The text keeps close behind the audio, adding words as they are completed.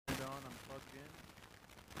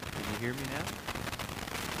hear me now?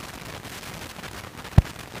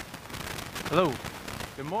 Hello.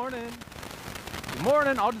 Good morning. Good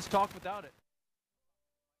morning. I'll just talk without it.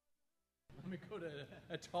 Let me go to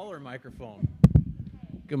a taller microphone.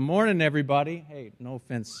 Good morning, everybody. Hey, no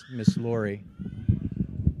offense, Miss Lori.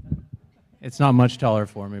 It's not much taller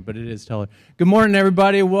for me, but it is taller. Good morning,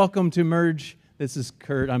 everybody. Welcome to Merge. This is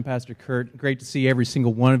Kurt. I'm Pastor Kurt. Great to see every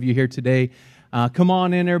single one of you here today. Come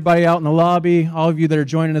on in, everybody out in the lobby. All of you that are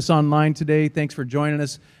joining us online today, thanks for joining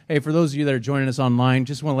us. Hey, for those of you that are joining us online,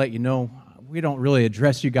 just want to let you know, we don't really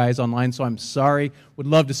address you guys online, so I'm sorry. Would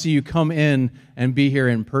love to see you come in and be here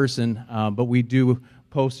in person, but we do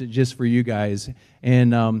post it just for you guys.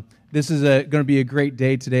 And this is going to be a great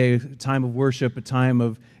day today, a time of worship, a time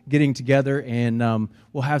of getting together, and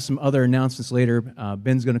we'll have some other announcements later.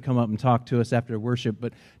 Ben's going to come up and talk to us after worship,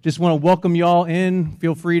 but just want to welcome you all in.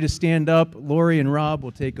 Feel free to stand up. Lori and Rob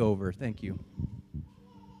will take over. Thank you.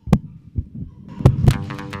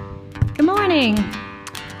 Good morning.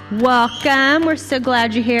 Welcome. We're so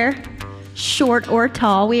glad you're here. Short or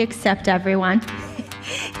tall, we accept everyone.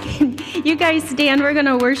 You guys stand. We're going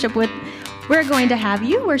to have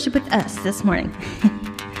you worship with us this morning.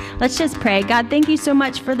 Let's just pray. God, thank you so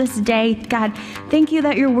much for this day. God, thank you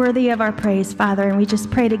that you're worthy of our praise, Father. And we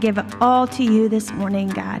just pray to give it all to you this morning,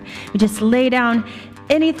 God. We just lay down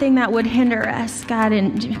anything that would hinder us, God.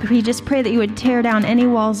 And we just pray that you would tear down any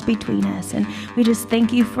walls between us. And we just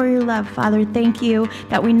thank you for your love, Father. Thank you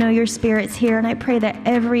that we know your Spirit's here. And I pray that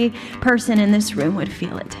every person in this room would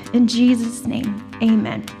feel it. In Jesus' name,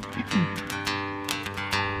 amen.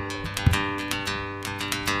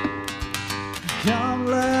 Come,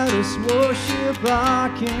 let us worship our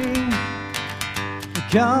King.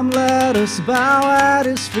 Come, let us bow at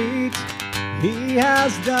his feet. He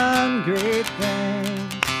has done great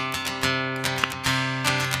things.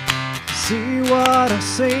 See what our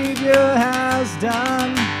Savior has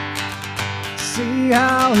done. See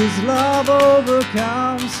how his love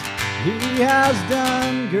overcomes. He has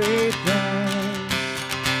done great things.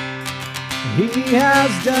 He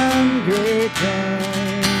has done great things.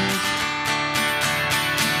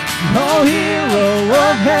 Oh, hero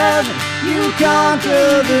of heaven, you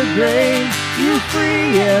conquer the grave. You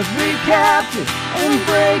free every captive and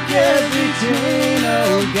break every chain,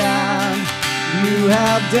 oh God. You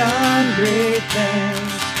have done great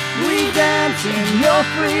things. We dance in your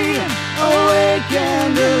freedom, awake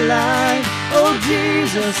and alive. Oh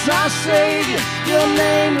Jesus, our Savior, your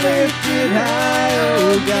name lifted high,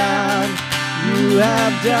 oh God. You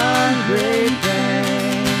have done great things.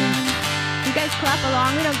 You guys clap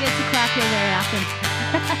along. We don't get to clap here very often.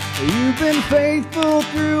 You've been faithful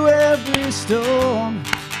through every storm.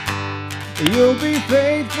 You'll be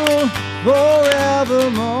faithful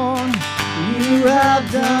forevermore. You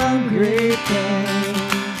have done great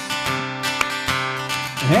things.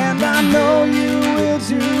 And I know you will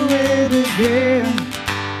do it again.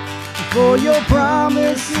 For your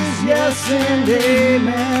promise is yes and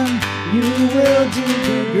amen. You will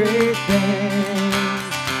do great things.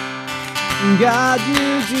 God,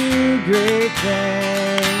 you do great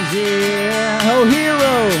things, yeah. Oh,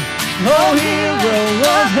 hero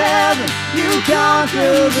of heaven, you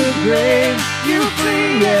conquer the grave. You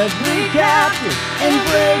free every captive and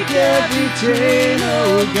break every chain,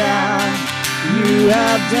 oh God. You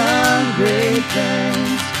have done great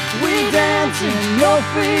things. We dance in your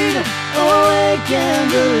freedom, awake and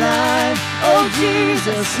alive. Oh,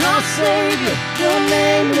 Jesus, our Savior, your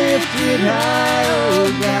name lifted high, oh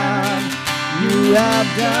God. You have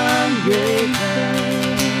done great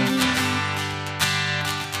things.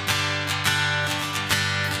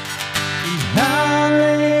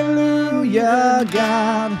 Hallelujah,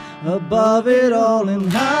 God, above it all.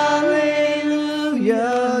 And hallelujah,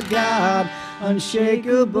 God,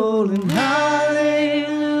 unshakable. And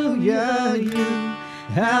hallelujah, you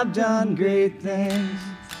have done great things.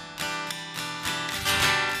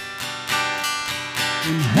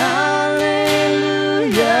 And hallelujah,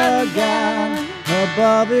 God,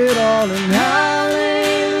 above it all. And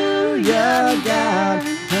hallelujah, God,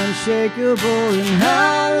 unshakable. And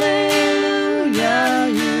hallelujah,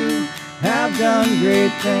 you have done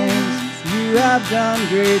great things. You have done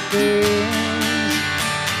great things.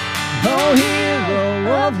 Oh,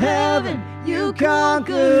 hero of heaven, you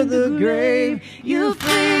conquer the grave. You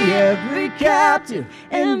free every captive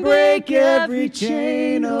and break every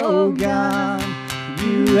chain, oh God.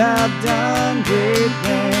 You have done great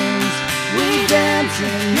things. We dance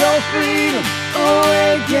in your freedom,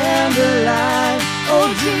 awake and alive. Oh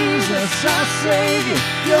Jesus, our Savior,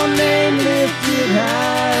 your name lifted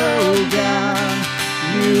high, oh God.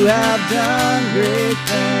 You have done great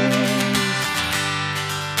things.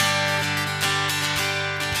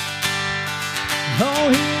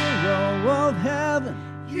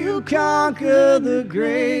 conquer the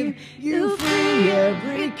grave. You free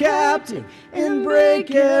every captive and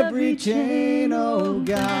break every chain, oh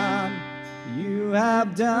God. You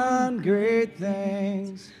have done great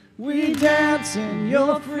things. We dance in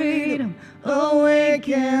your freedom, awake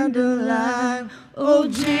and alive. Oh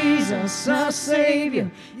Jesus, our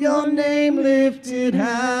Savior, your name lifted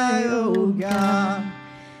high, oh God.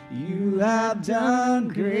 You have done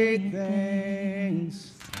great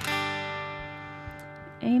things.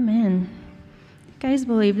 Amen. You guys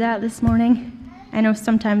believe that this morning? I know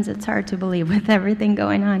sometimes it's hard to believe with everything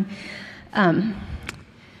going on. I'm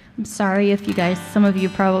sorry if you guys, some of you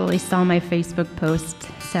probably saw my Facebook post,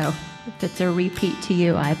 so if it's a repeat to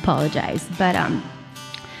you, I apologize. But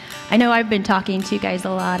I know I've been talking to you guys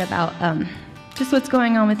a lot about just what's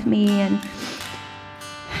going on with me and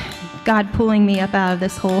God pulling me up out of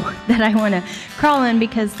this hole that I want to crawl in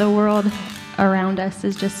because the world around us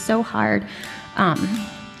is just so hard.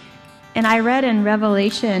 And I read in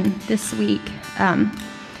Revelation this week, and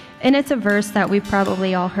it's a verse that we've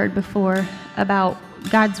probably all heard before about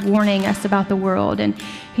God's warning us about the world. And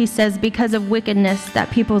he says, because of wickedness, that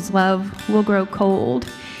people's love will grow cold.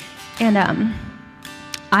 And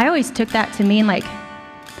I always took that to mean like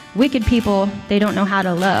wicked people, they don't know how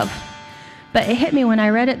to love. But it hit me when I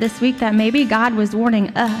read it this week that maybe God was warning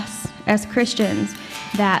us as Christians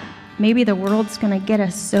that maybe the world's going to get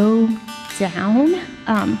us so down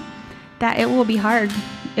that it will be hard.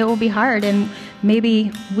 It will be hard, and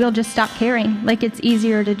maybe we'll just stop caring. Like it's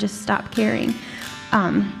easier to just stop caring.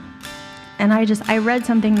 And I read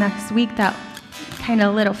something next week that kind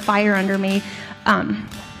of lit a fire under me.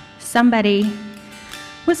 Somebody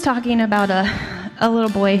was talking about a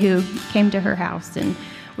little boy who came to her house and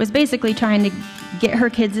was basically trying to get her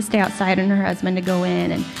kids to stay outside and her husband to go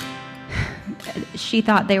in, and she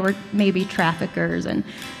thought they were maybe traffickers, and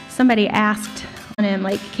somebody asked him,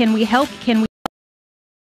 like, can we help? Can we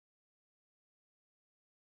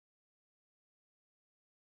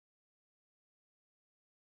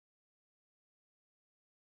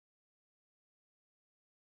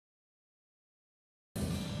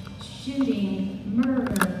shooting,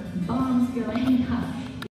 murder, bombs going up?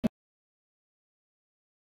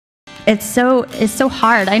 It's so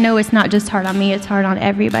hard. I know it's not just hard on me, it's hard on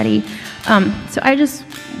everybody. So I just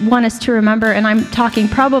want us to remember, and I'm talking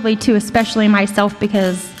probably to especially myself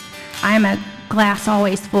because I'm a glass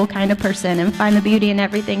always full kind of person and find the beauty in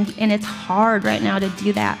everything, and it's hard right now to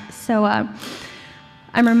do that. So I'm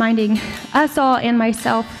reminding us all and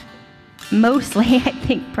myself mostly, I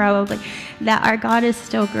think probably, that our God is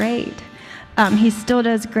still great. He still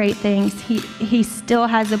does great things. He still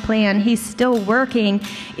has a plan. He's still working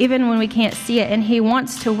even when we can't see it. And he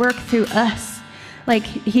wants to work through us. Like,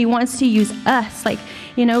 he wants to use us. Like,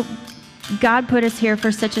 you know, God put us here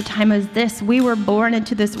for such a time as this. We were born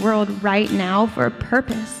into this world right now for a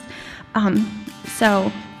purpose.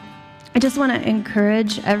 So I just want to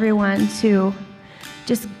encourage everyone to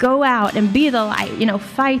just go out and be the light, you know,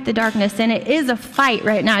 fight the darkness. And it is a fight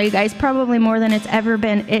right now, you guys, probably more than it's ever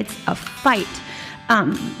been. It's a fight.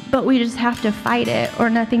 But we just have to fight it or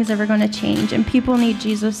nothing's ever going to change. And people need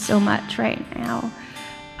Jesus so much right now.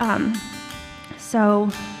 So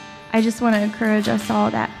I just want to encourage us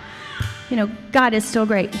all that, you know, God is still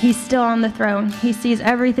great. He's still on the throne. He sees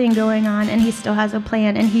everything going on, and he still has a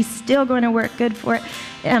plan, and he's still going to work good for it.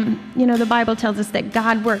 You know, the Bible tells us that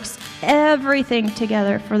God works everything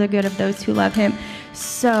together for the good of those who love him.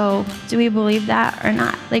 So do we believe that or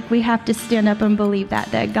not? Like, we have to stand up and believe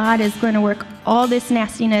that God is going to work all this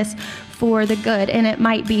nastiness for the good, and it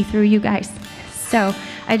might be through you guys. So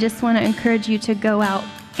I just want to encourage you to go out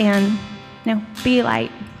and, you know, be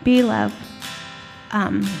light, be love.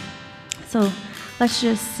 So let's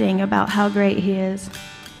just sing about how great he is.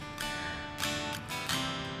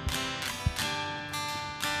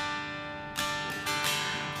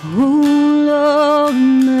 Oh Lord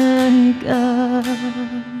my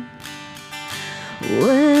God,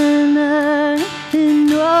 when I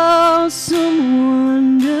in awesome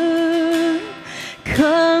wonder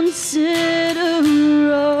consider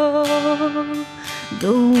all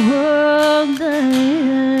the world thy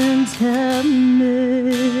hands have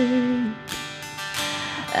made,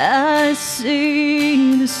 I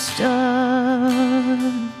see the stars,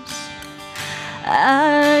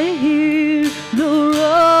 I hear the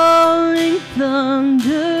rolling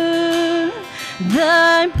thunder,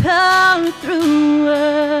 thy power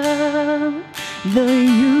throughout the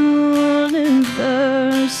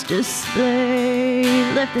universe display.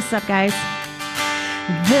 Lift this up, guys.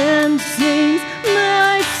 Then sings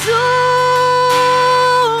my soul,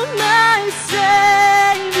 my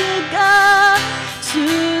Savior God, to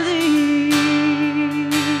thee.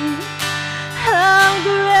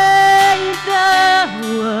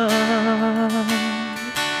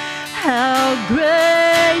 how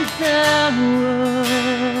great thou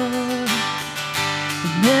art.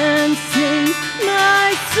 Then sing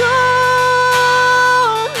my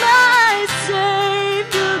soul, my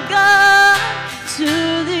Savior God, to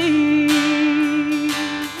thee.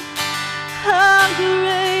 How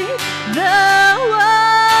great thou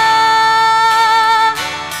art,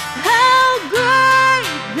 how great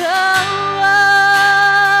thou art.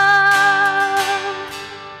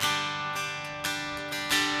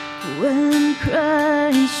 When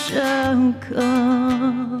Christ shall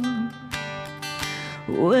come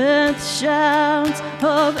with shouts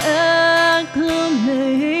of acclamation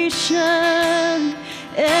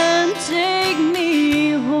and take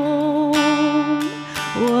me home,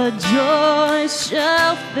 what joy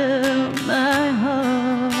shall fill my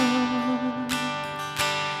heart.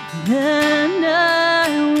 Then I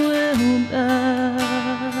will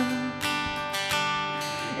bow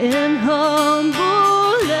in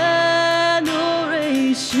humble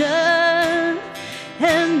adoration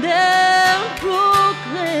and then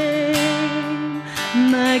proclaim,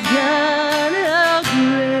 my God, how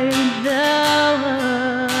great thou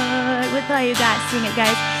art. With all you got, sing it,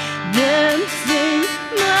 guys. Then sing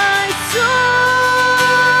my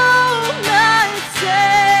soul, my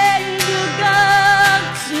Savior God,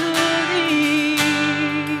 to thee.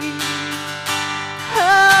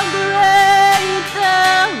 How great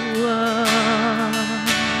thou art,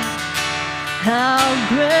 how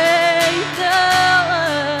great thou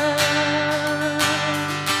art.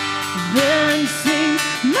 Then sing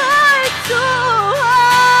my soul,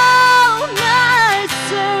 my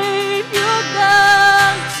Savior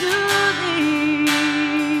God, to thee.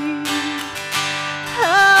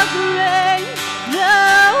 How great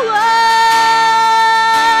thou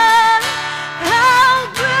art, how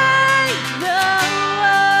great thou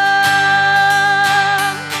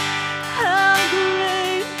art, how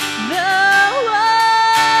great thou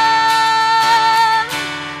art,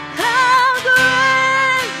 how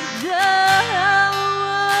great thou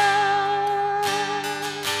art.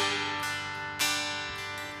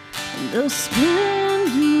 The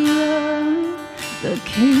splendor of the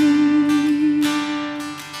King,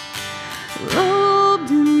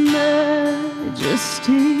 robed in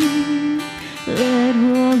majesty, let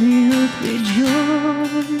all the earth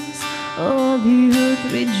rejoice, all the earth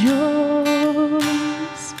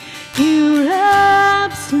rejoice. He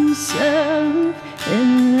wraps himself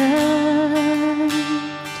in light,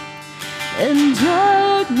 and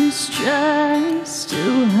darkness tries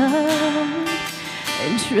to hide,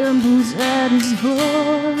 and trembles at his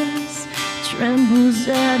voice, trembles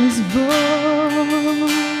at his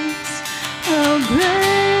voice. How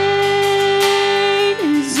great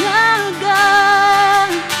is our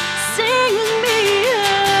God, sing with me,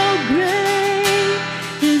 how great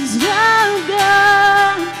is our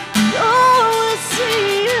God, and all will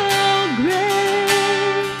see how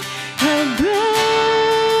great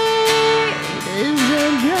is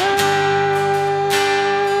our God.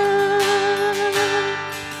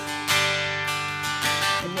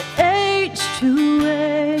 And age to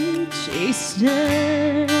age he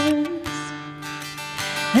stands,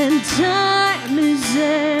 and time is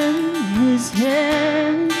in his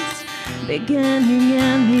hands, beginning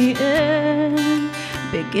and the end,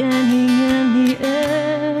 beginning and the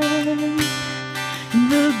end.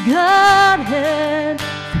 The Godhead,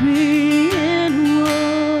 three in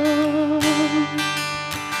one,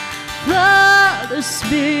 Father,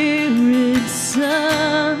 Spirit,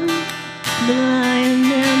 Son, the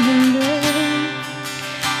Lion and the Lamb,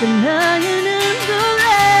 the Lion and the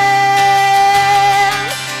Lamb.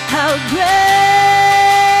 How great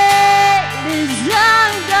is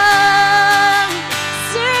our God,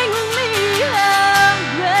 sing with me, how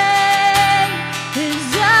great is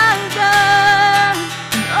our God,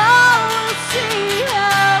 and all will see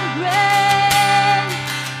how great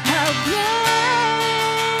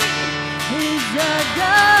is our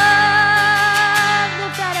God.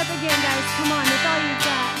 Lift that up again, guys, come on, that's all you've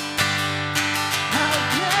got. How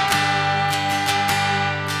great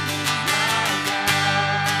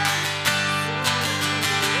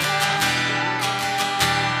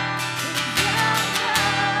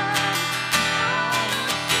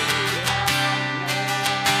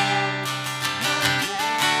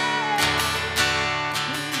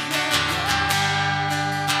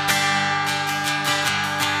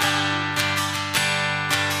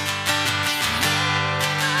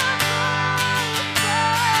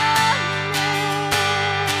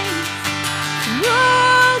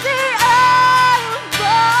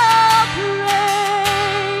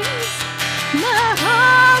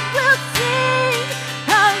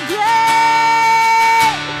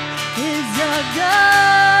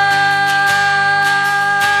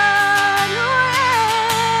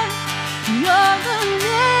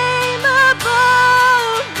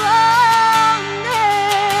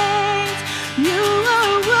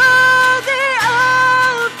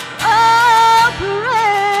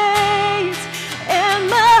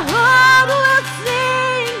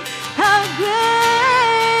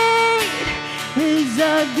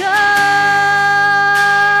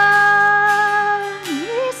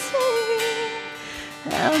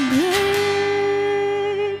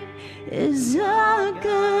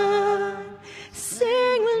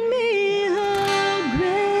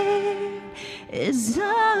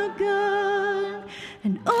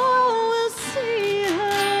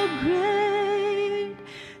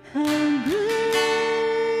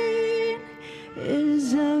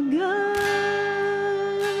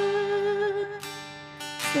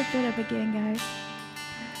lift it up again, guys.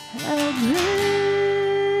 How great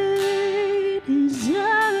is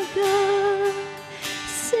our God?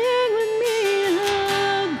 Sing with me,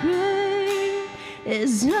 how great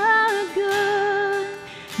is our God?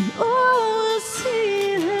 And all will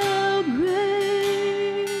see how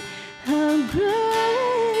great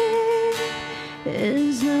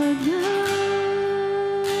is our God.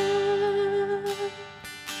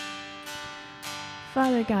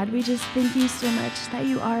 Father God, we just thank you so much that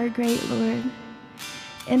you are a great Lord.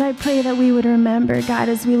 And I pray that we would remember, God,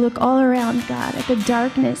 as we look all around, God, at the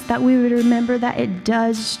darkness, that we would remember that it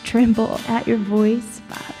does tremble at your voice,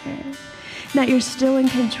 Father. That you're still in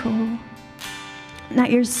control. That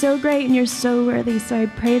you're so great and you're so worthy. So I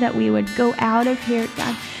pray that we would go out of here,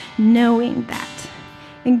 God, knowing that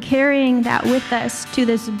and carrying that with us to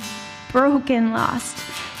this broken, lost,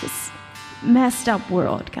 this messed up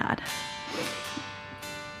world, God.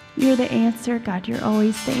 You're the answer, God. You're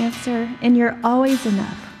always the answer, and you're always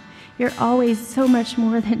enough. You're always so much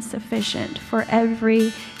more than sufficient for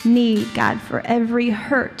every need, God, for every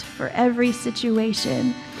hurt, for every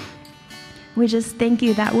situation. We just thank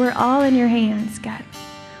you that we're all in your hands, God.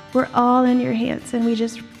 We're all in your hands, and we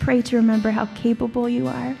just pray to remember how capable you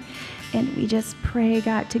are, and we just pray,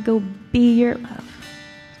 God, to go be your love.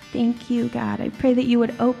 Thank you, God. I pray that you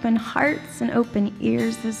would open hearts and open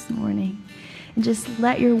ears this morning. And just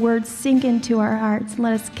let your word sink into our hearts and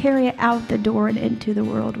let us carry it out the door and into the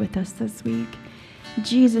world with us this week. In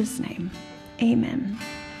Jesus' name, amen.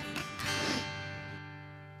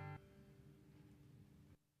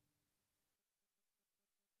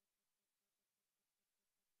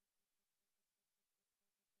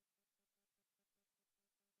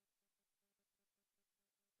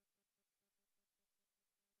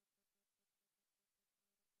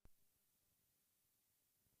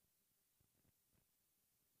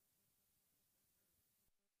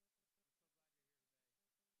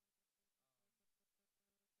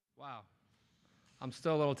 Wow. I'm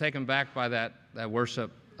still a little taken back by that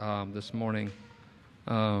worship this morning.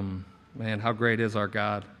 Man, how great is our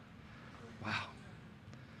God. Wow.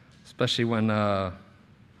 Especially when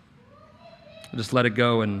just let it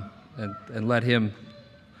go and let him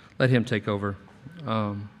take over.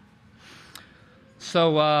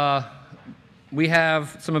 So we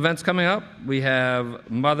have some events coming up. We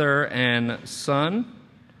have Mother and Son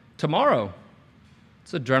tomorrow.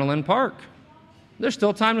 It's Adrenaline Park. There's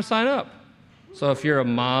still time to sign up. So if you're a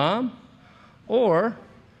mom, or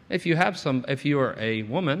if you are a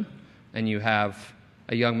woman and you have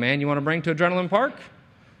a young man you want to bring to Adrenaline Park,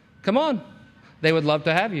 come on. They would love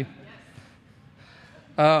to have you.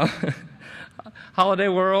 Holiday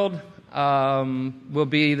World will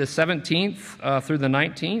be the 17th through the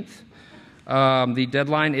 19th. The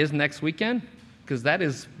deadline is next weekend, because that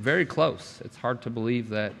is very close. It's hard to believe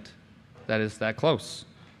that is that close.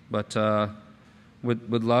 But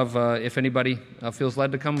would love if anybody feels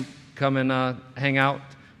led to come and hang out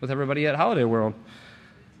with everybody at Holiday World.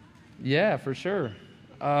 Yeah, for sure.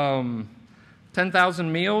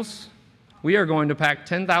 10,000 meals. We are going to pack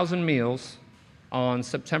 10,000 meals on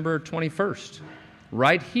September 21st,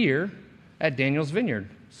 right here at Daniel's Vineyard.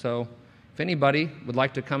 So if anybody would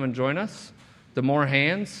like to come and join us, the more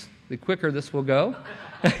hands, the quicker this will go.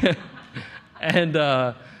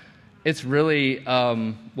 And it's really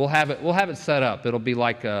we'll have it set up. It'll be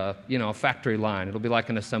like a factory line. It'll be like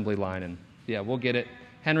an assembly line, and yeah, we'll get it.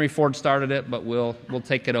 Henry Ford started it, but we'll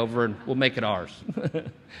take it over and we'll make it ours.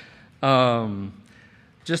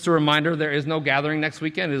 Just a reminder, there is no gathering next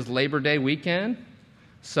weekend. It is Labor Day weekend,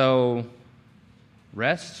 so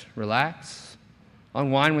rest, relax,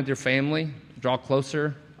 unwind with your family, draw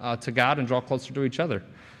closer to God, and draw closer to each other.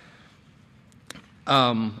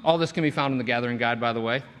 All this can be found in the Gathering Guide, by the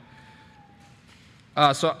way.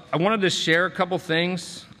 So I wanted to share a couple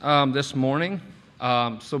things this morning.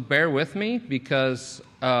 So bear with me, because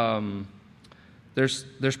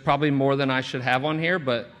there's probably more than I should have on here,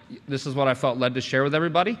 but this is what I felt led to share with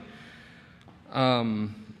everybody.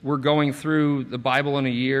 We're going through the Bible in a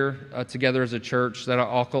year together as a church that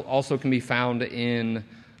also can be found in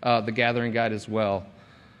the Gathering Guide as well.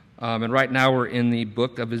 And right now we're in the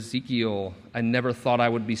book of Ezekiel. I never thought I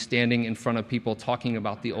would be standing in front of people talking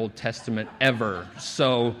about the Old Testament ever.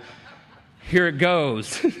 So here it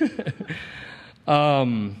goes.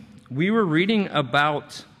 We were reading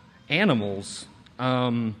about animals.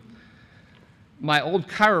 My old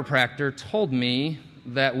chiropractor told me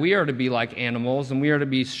that we are to be like animals and we are to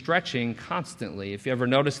be stretching constantly. If you ever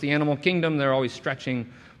notice the animal kingdom, they're always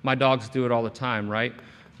stretching. My dogs do it all the time, right?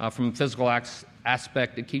 From a physical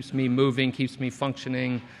aspect, it keeps me moving, keeps me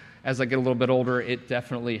functioning. As I get a little bit older, it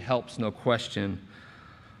definitely helps, no question.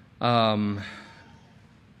 In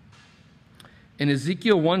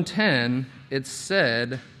Ezekiel 1:10, it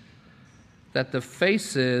said that the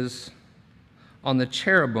faces on the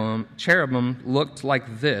cherubim looked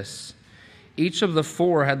like this. Each of the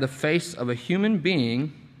four had the face of a human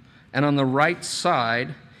being, and on the right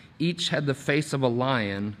side, each had the face of a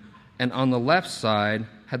lion, and on the left side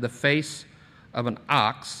had the face of an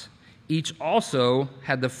ox. Each also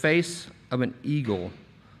had the face of an eagle.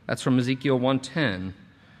 That's from Ezekiel 1:10.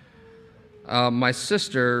 My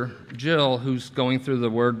sister, Jill, who's going through the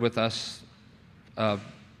Word with us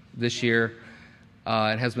this year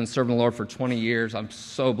and has been serving the Lord for 20 years, I'm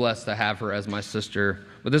so blessed to have her as my sister.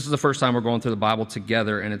 But this is the first time we're going through the Bible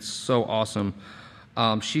together, and it's so awesome.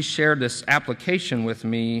 She shared this application with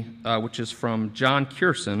me, which is from John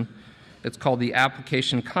Kierson. It's called the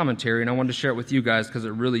Application Commentary, and I wanted to share it with you guys because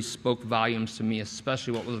it really spoke volumes to me,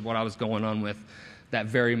 especially what I was going on with that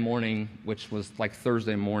very morning, which was like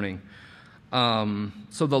Thursday morning.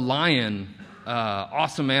 So the lion,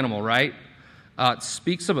 awesome animal, right? It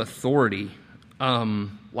speaks of authority.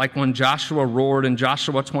 Like when Joshua roared in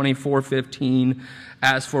Joshua 24:15,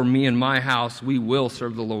 "As for me and my house, we will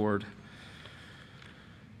serve the Lord."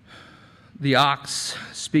 The ox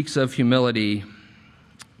speaks of humility.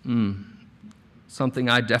 Something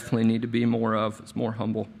I definitely need to be more of. It's more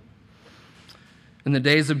humble. In the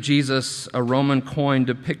days of Jesus, a Roman coin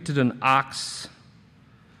depicted an ox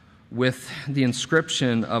with the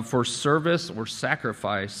inscription of "for service or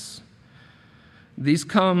sacrifice."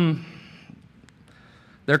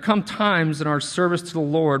 There come times in our service to the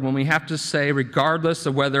Lord when we have to say, regardless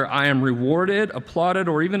of whether I am rewarded, applauded,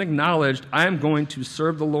 or even acknowledged, I am going to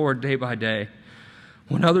serve the Lord day by day.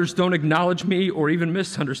 When others don't acknowledge me or even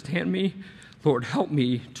misunderstand me, Lord, help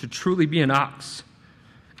me to truly be an ox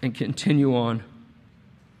and continue on.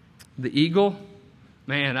 The eagle,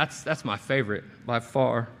 man, that's my favorite by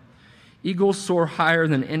far. Eagles soar higher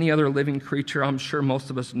than any other living creature. I'm sure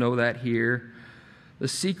most of us know that here. The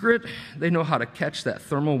secret, they know how to catch that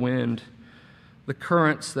thermal wind, the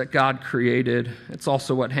currents that God created. It's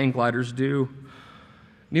also what hang gliders do.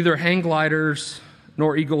 Neither hang gliders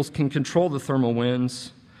nor eagles can control the thermal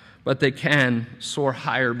winds, but they can soar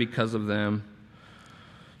higher because of them.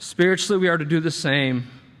 Spiritually, we are to do the same.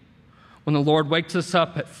 When the Lord wakes us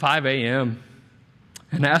up at 5 a.m.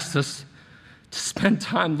 and asks us to spend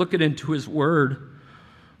time looking into His Word,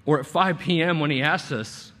 or at 5 p.m. when He asks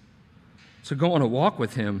us to go on a walk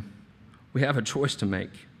with Him, we have a choice to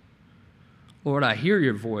make. Lord, I hear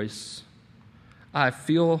Your voice. I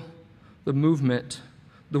feel the movement,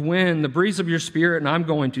 the wind, the breeze of Your Spirit, and I'm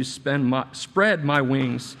going to spread my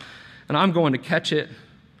wings, and I'm going to catch it.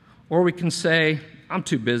 Or we can say, I'm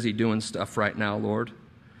too busy doing stuff right now, Lord.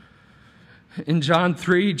 In John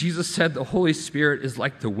 3, Jesus said the Holy Spirit is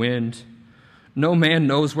like the wind. No man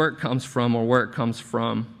knows where it comes from or where it comes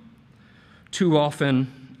from. Too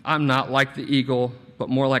often, I'm not like the eagle, but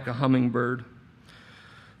more like a hummingbird,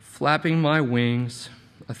 flapping my wings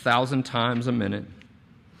 1,000 times a minute,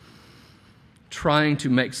 trying to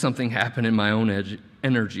make something happen in my own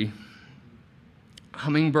energy.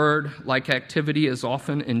 Hummingbird-like activity is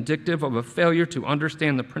often indicative of a failure to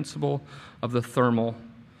understand the principle of the thermal.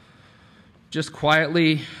 Just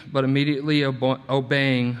quietly but immediately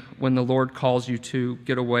obeying when the Lord calls you to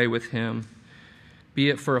get away with Him, be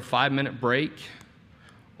it for a 5-minute break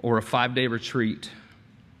or a 5-day retreat.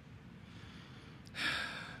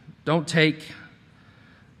 Don't take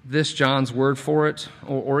this John's word for it,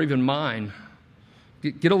 or even mine.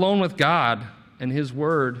 Get alone with God and His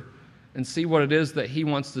Word and see what it is that He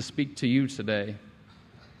wants to speak to you today.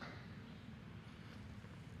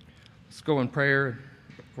 Let's go in prayer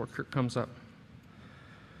before Kurt comes up.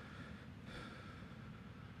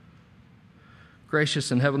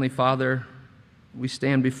 Gracious and Heavenly Father, we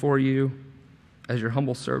stand before You as Your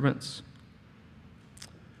humble servants.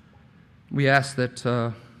 We ask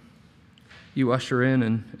that You usher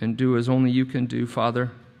in and do as only You can do,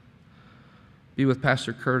 Father. Be with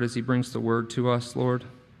Pastor Kurt as he brings the word to us, Lord.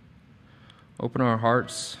 Open our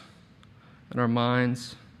hearts and our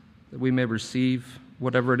minds that we may receive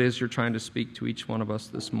whatever it is You're trying to speak to each one of us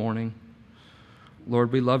this morning.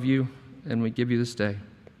 Lord, we love You and we give You this day.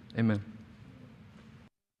 Amen.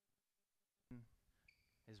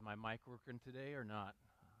 Is my mic working today or not?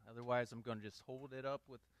 Otherwise, I'm going to just hold it up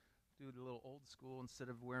do it a little old school instead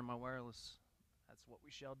of wearing my wireless. That's what we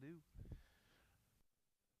shall do.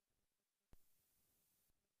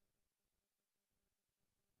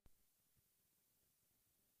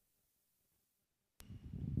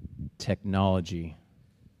 Technology.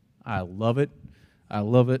 I love it. I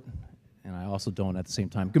love it. and I also don't at the same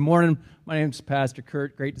time. Good morning. My name is Pastor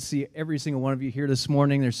Kurt. Great to see every single one of you here this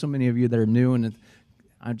morning. There's so many of you that are new, and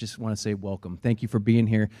I just want to say welcome. Thank you for being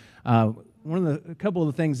here. A couple of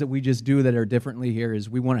the things that we just do that are differently here is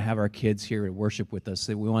we want to have our kids here to worship with us.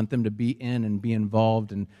 We want them to be in and be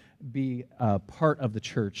involved and be part of the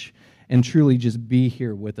church and truly just be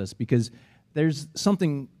here with us, because there's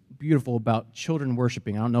something beautiful about children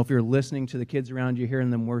worshiping. I don't know if you're listening to the kids around you,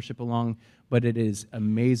 hearing them worship along, but it is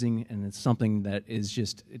amazing, and it's something that is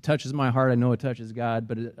just, it touches my heart. I know it touches God,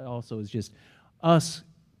 but it also is just us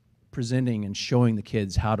presenting and showing the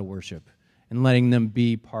kids how to worship and letting them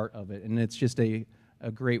be part of it, and it's just a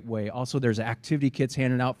great way. Also, there's activity kits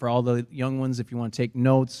handed out for all the young ones. If you want to take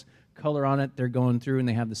notes, color on it, they're going through, and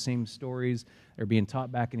they have the same stories. They're being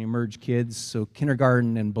taught back in Emerge Kids, so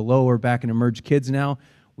kindergarten and below are back in Emerge Kids now.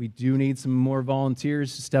 We do need some more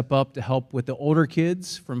volunteers to step up to help with the older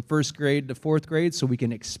kids from first grade to fourth grade, so we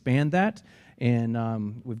can expand that.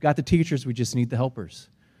 And we've got the teachers, we just need the helpers.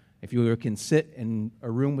 If you can sit in a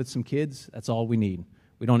room with some kids, that's all we need.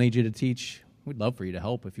 We don't need you to teach. We'd love for you to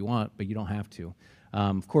help if you want, but you don't have to.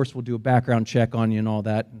 Of course, we'll do a background check on you and all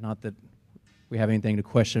that. Not that we have anything to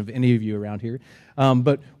question of any of you around here.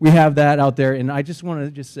 But we have that out there, and I just want to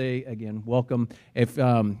just say, again, welcome. If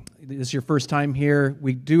this is your first time here,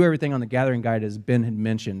 we do everything on the Gathering Guide, as Ben had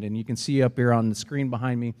mentioned, and you can see up here on the screen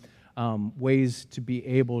behind me ways to be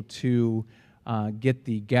able to get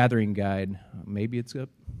the Gathering Guide. Maybe it's up.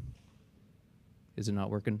 Is it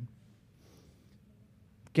not working?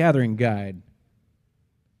 Gathering Guide.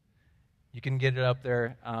 You can get it up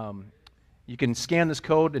there. You can scan this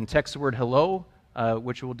code and text the word hello,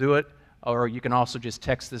 which will do it, or you can also just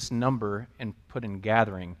text this number and put in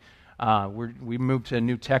gathering. We moved to a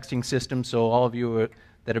new texting system, so all of you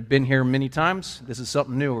that have been here many times, this is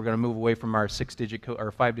something new. We're going to move away from our 6-digit code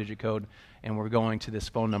or 5-digit code, and we're going to this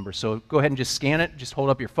phone number. So go ahead and just scan it. Just hold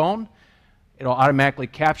up your phone. It'll automatically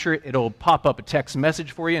capture it. It'll pop up a text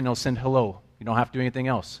message for you, and it'll send hello. You don't have to do anything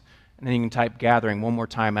else. And then you can type gathering one more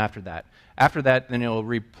time after that. After that, then it'll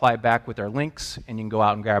reply back with our links, and you can go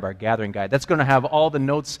out and grab our Gathering Guide. That's going to have all the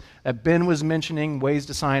notes that Ben was mentioning, ways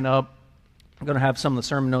to sign up. I'm going to have some of the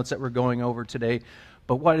sermon notes that we're going over today.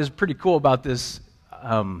 But what is pretty cool about this,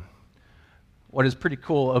 what is pretty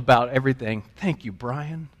cool about everything, thank you,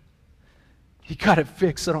 Brian. He got it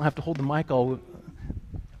fixed, so I don't have to hold the mic all.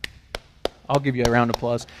 I'll give you a round of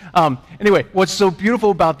applause. Anyway, what's so beautiful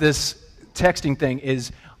about this texting thing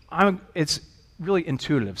is it's really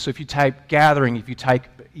intuitive. So if you type gathering, if you type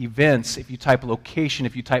events, if you type location,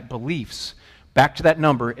 if you type beliefs, back to that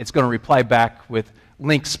number, it's going to reply back with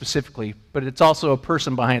links specifically, but it's also a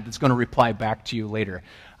person behind it that's going to reply back to you later.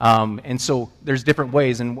 And so there's different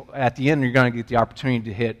ways, and at the end you're going to get the opportunity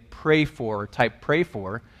to hit pray for, type pray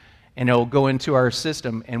for, and it'll go into our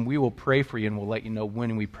system, and we will pray for you, and we'll let you know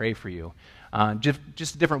when we pray for you.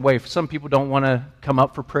 Just a different way. Some people don't want to come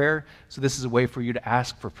up for prayer, so this is a way for you to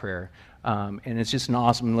ask for prayer. And it's just an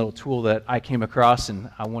awesome little tool that I came across, and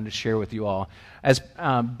I wanted to share with you all. As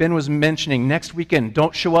Ben was mentioning, next weekend,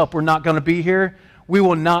 don't show up. We're not going to be here. We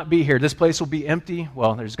will not be here. This place will be empty.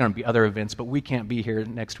 Well, there's going to be other events, but we can't be here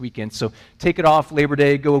next weekend. So take it off Labor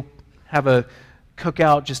Day. Go have a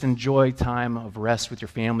cookout. Just enjoy time of rest with your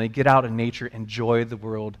family. Get out in nature. Enjoy the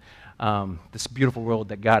world. This beautiful world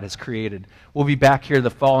that God has created. We'll be back here the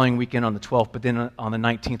following weekend on the 12th, but then on the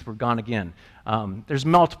 19th, we're gone again. There's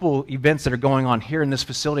multiple events that are going on here in this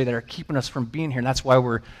facility that are keeping us from being here, and that's why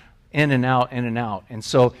we're in and out, in and out. And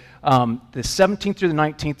so the 17th through the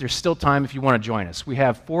 19th, there's still time if you want to join us. We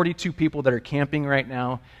have 42 people that are camping right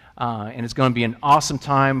now, and it's going to be an awesome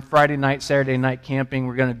time. Friday night, Saturday night camping.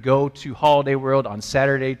 We're going to go to Holiday World on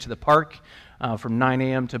Saturday to the park from 9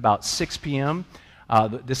 a.m. to about 6 p.m.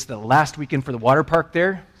 This is the last weekend for the water park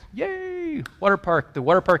there. Yay! Water park. The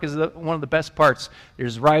water park is one of the best parts.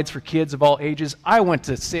 There's rides for kids of all ages. I went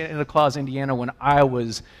to Santa Claus, Indiana when I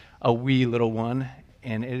was a wee little one,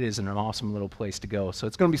 and it is an awesome little place to go. So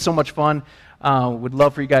it's going to be so much fun. Would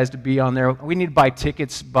love for you guys to be on there. We need to buy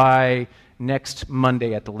tickets by next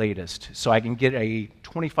Monday at the latest, so I can get a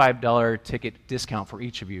 $25 ticket discount for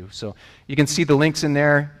each of you. So you can see the links in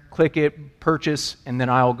there. Click it, purchase, and then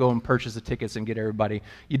I'll go and purchase the tickets and get everybody.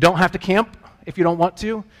 You don't have to camp if you don't want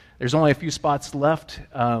to. There's only a few spots left,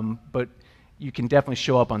 but you can definitely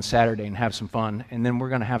show up on Saturday and have some fun. And then we're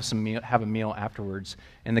going to have a meal afterwards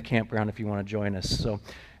in the campground if you want to join us. So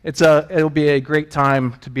it'll be a great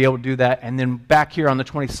time to be able to do that. And then back here on the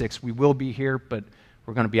 26th, we will be here, but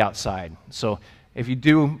we're going to be outside. So if you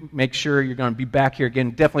do, make sure you're going to be back here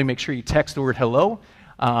again. Definitely make sure you text the word hello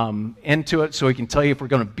into it so we can tell you if we're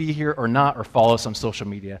going to be here or not, or follow us on social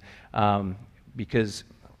media, because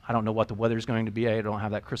I don't know what the weather's going to be. I don't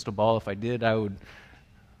have that crystal ball. If I did, I would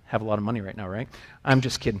have a lot of money right now, right? I'm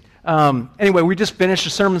just kidding. Anyway, we just finished a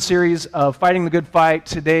sermon series of Fighting the Good Fight.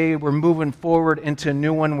 Today, we're moving forward into a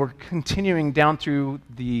new one. We're continuing down through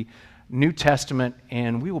the New Testament,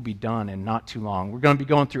 and we will be done in not too long. We're going to be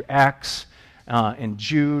going through Acts and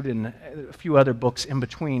Jude and a few other books in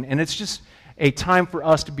between. And it's just a time for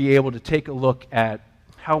us to be able to take a look at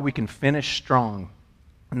how we can finish strong.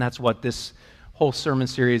 And that's what this whole sermon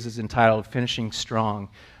series is entitled, Finishing Strong.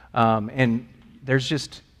 And there's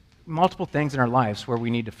just multiple things in our lives where we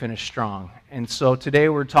need to finish strong. And so today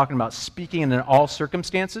we're talking about speaking in all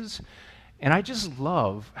circumstances. And I just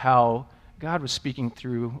love how God was speaking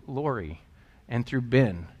through Lori and through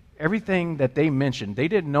Ben. Everything that they mentioned, they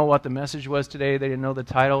didn't know what the message was today. They didn't know the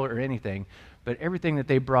title or anything. But everything that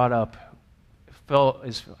they brought up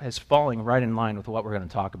is falling right in line with what we're going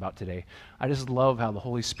to talk about today. I just love how the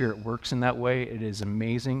Holy Spirit works in that way. It is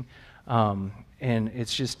amazing. And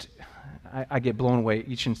it's just, I get blown away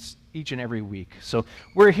each and every week. So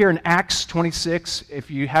we're here in Acts 26.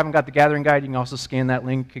 If you haven't got the Gathering Guide, you can also scan that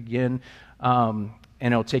link again. And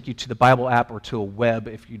it'll take you to the Bible app or to a web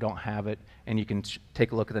if you don't have it. And you can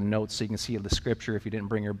take a look at the notes so you can see the scripture if you didn't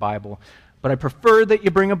bring your Bible. But I prefer that you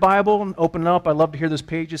bring a Bible and open it up. I love to hear those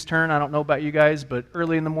pages turn. I don't know about you guys, but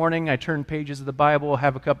early in the morning, I turn pages of the Bible,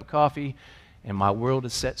 have a cup of coffee, and my world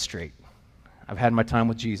is set straight. I've had my time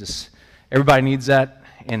with Jesus. Everybody needs that,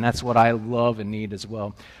 and that's what I love and need as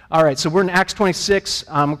well. All right, so we're in Acts 26.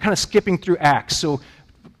 We're kind of skipping through Acts. So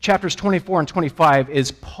chapters 24 and 25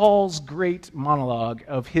 is Paul's great monologue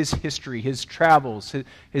of his history, his travels,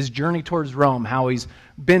 his journey towards Rome, how he's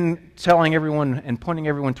been telling everyone and pointing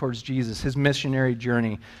everyone towards Jesus, his missionary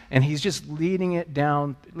journey. And he's just leading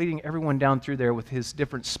everyone down through there with his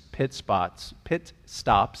different pit stops,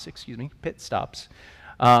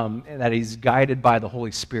 that he's guided by the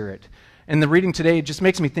Holy Spirit. And the reading today just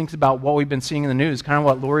makes me think about what we've been seeing in the news, kind of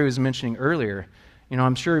what Lori was mentioning earlier. You know,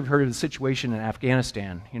 I'm sure you've heard of the situation in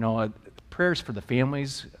Afghanistan. You know, prayers for the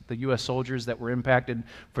families, the U.S. soldiers that were impacted,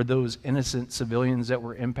 for those innocent civilians that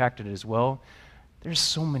were impacted as well. There's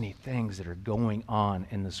so many things that are going on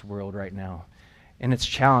in this world right now. And it's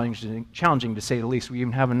challenging to say the least. We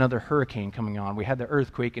even have another hurricane coming on. We had the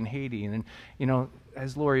earthquake in Haiti. And, you know,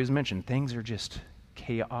 as Lori has mentioned, things are just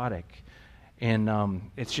chaotic. And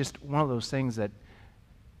it's just one of those things that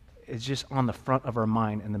is just on the front of our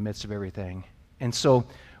mind in the midst of everything. And so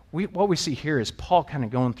what we see here is Paul kind of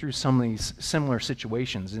going through some of these similar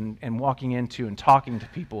situations and walking into and talking to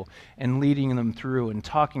people and leading them through and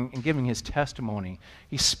talking and giving his testimony.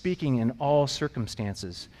 He's speaking in all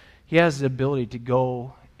circumstances. He has the ability to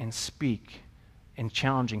go and speak in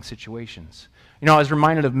challenging situations. You know, I was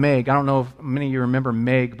reminded of Meg. I don't know if many of you remember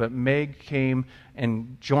Meg, but Meg came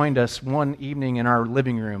and joined us one evening in our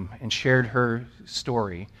living room and shared her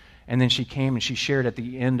story. And then she came and she shared at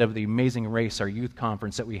the end of the Amazing Race, our youth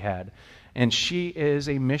conference that we had. And she is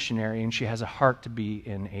a missionary, and she has a heart to be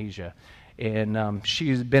in Asia. And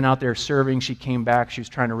she's been out there serving. She came back. She was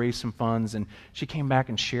trying to raise some funds. And she came back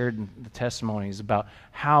and shared the testimonies about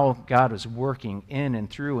how God was working in and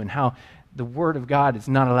through, and how the Word of God is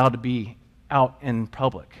not allowed to be out in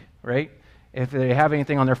public, right? If they have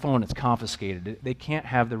anything on their phone, it's confiscated. They can't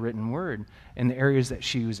have the written Word in the areas that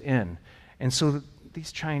she was in. And so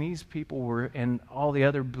these Chinese people were, and all the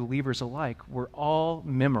other believers alike, were all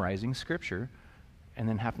memorizing Scripture and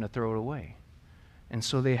then having to throw it away. And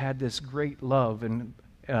so they had this great love and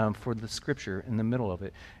for the Scripture in the middle of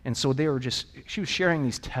it. And so she was sharing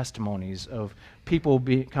these testimonies of people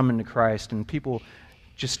coming to Christ and people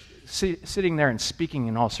just sitting there and speaking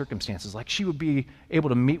in all circumstances. Like she would be able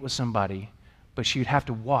to meet with somebody, but she would have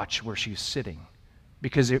to watch where she was sitting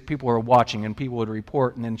because people were watching, and people would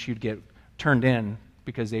report, and then she'd get turned in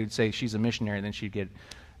because they would say she's a missionary, and then she'd get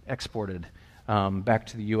exported back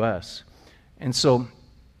to the U.S. And so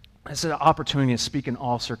it's an opportunity to speak in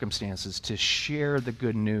all circumstances, to share the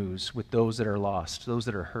good news with those that are lost, those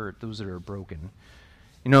that are hurt, those that are broken.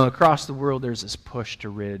 You know, across the world, there's this push to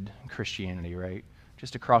rid Christianity, right?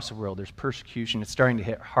 Just across the world, there's persecution. It's starting to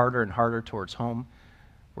hit harder and harder towards home.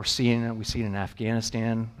 We're seeing it. We see it in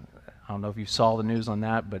Afghanistan. I don't know if you saw the news on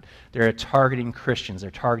that, but they're targeting Christians. They're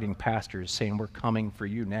targeting pastors, saying, we're coming for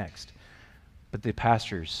you next. But the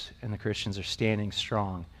pastors and the Christians are standing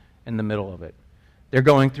strong in the middle of it. They're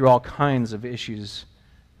going through all kinds of issues,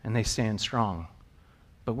 and they stand strong.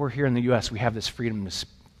 But we're here in the U.S. We have this freedom to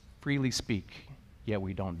freely speak, yet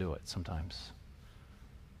we don't do it sometimes.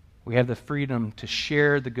 We have the freedom to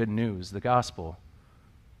share the good news, the gospel,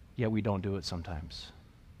 yet we don't do it sometimes.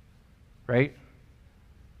 Right?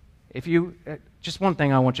 if you, just one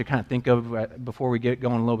thing I want you to kind of think of before we get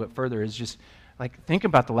going a little bit further is just, like, think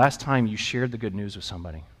about the last time you shared the good news with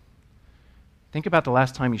somebody. Think about the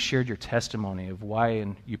last time you shared your testimony of why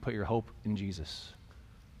you put your hope in Jesus.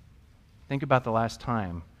 Think about the last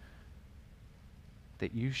time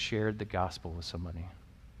that you shared the gospel with somebody.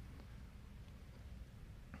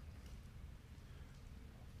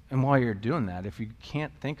 And while you're doing that, if you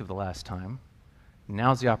can't think of the last time,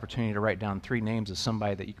 now's the opportunity to write down 3 names of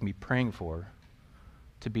somebody that you can be praying for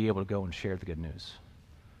to be able to go and share the good news.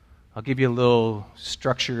 I'll give you a little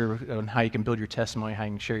structure on how you can build your testimony, how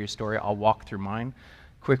you can share your story. I'll walk through mine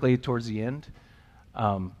quickly towards the end.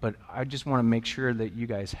 But I just want to make sure that you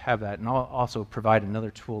guys have that. And I'll also provide another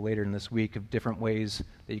tool later in this week of different ways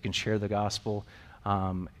that you can share the gospel.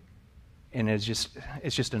 And it's just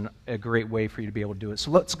a great way for you to be able to do it. So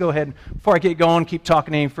let's go ahead. Before I get going, keep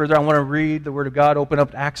talking any further, I want to read the Word of God. Open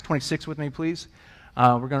up to Acts 26 with me, please.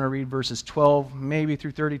 We're going to read verses 12, maybe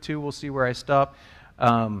through 32. We'll see where I stop.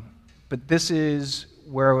 But this is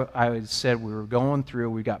where I said we were going through.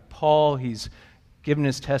 We got Paul. He's giving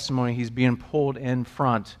his testimony. He's being pulled in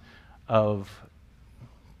front of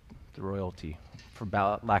the royalty, for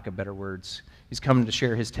lack of better words. He's coming to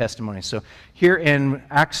share his testimony. So here in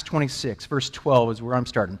Acts 26, verse 12 is where I'm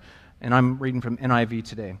starting. And I'm reading from NIV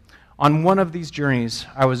today. On one of these journeys,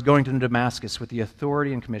 I was going to Damascus with the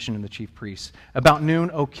authority and commission of the chief priests. About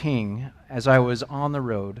noon, O king, as I was on the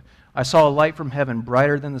road, I saw a light from heaven,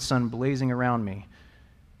 brighter than the sun, blazing around me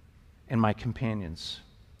and my companions.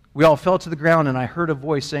 We all fell to the ground, and I heard a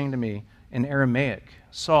voice saying to me in Aramaic,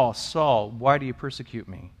 Saul, Saul, why do you persecute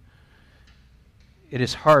me? It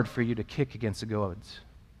is hard for you to kick against the goads.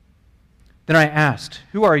 Then I asked,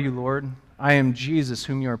 Who are you, Lord? I am Jesus,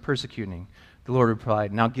 whom you are persecuting. The Lord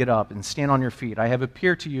replied, Now get up and stand on your feet. I have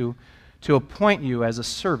appeared to you to appoint you as a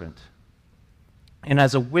servant and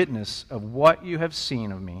as a witness of what you have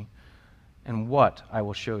seen of me and what I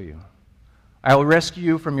will show you. I will rescue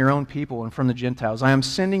you from your own people and from the Gentiles. I am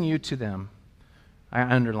sending you to them. I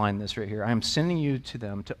underline this right here. I am sending you to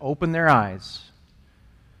them to open their eyes,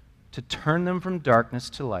 to turn them from darkness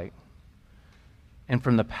to light, and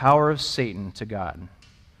from the power of Satan to God,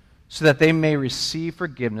 so that they may receive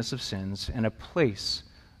forgiveness of sins and a place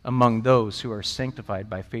among those who are sanctified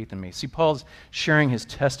by faith in me. See, Paul's sharing his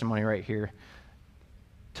testimony right here,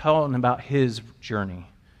 telling about his journey.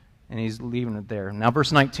 And he's leaving it there. Now,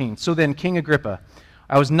 verse 19. So then, King Agrippa,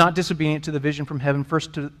 I was not disobedient to the vision from heaven,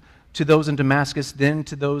 first to those in Damascus, then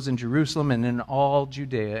to those in Jerusalem and in all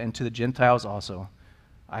Judea, and to the Gentiles also.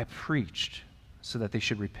 I preached so that they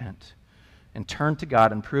should repent and turn to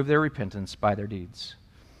God and prove their repentance by their deeds.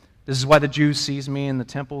 This is why the Jews seized me in the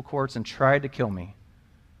temple courts and tried to kill me.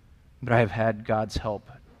 But I have had God's help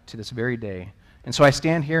to this very day. And so I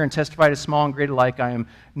stand here and testify to small and great alike. I am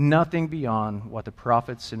nothing beyond what the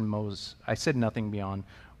prophets and Moses, I said nothing beyond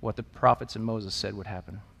what the prophets and Moses said would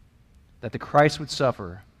happen. That the Christ would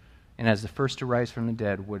suffer, and as the first to rise from the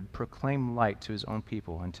dead, would proclaim light to his own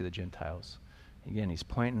people and to the Gentiles. Again, he's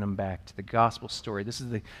pointing them back to the gospel story. This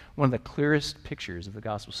is one of the clearest pictures of the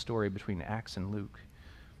gospel story between Acts and Luke.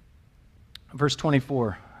 Verse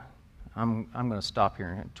 24, I'm going to stop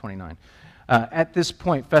here at 29. At this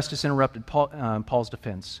point, Festus interrupted Paul's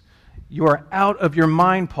defense. You are out of your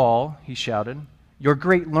mind, Paul, he shouted. Your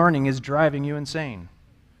great learning is driving you insane.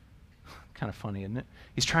 Kind of funny, isn't it?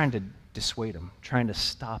 He's trying to dissuade him, trying to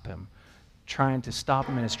stop him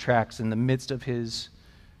in his tracks in the midst of his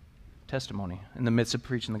testimony, in the midst of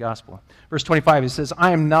preaching the gospel. Verse 25, he says,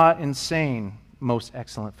 I am not insane, most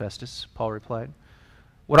excellent Festus, Paul replied.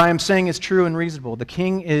 What I am saying is true and reasonable. The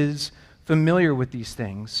king is familiar with these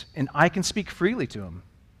things, and I can speak freely to him.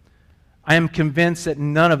 I am convinced that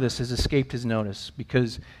none of this has escaped his notice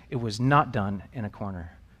because it was not done in a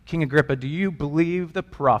corner. King Agrippa, do you believe the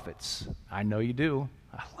prophets? I know you do.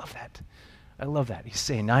 I love that. I love that. He's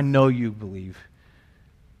saying, I know you believe.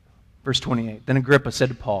 Verse 28, then Agrippa said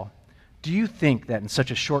to Paul, do you think that in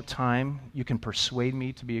such a short time you can persuade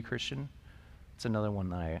me to be a Christian? It's another one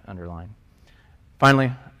that I underline.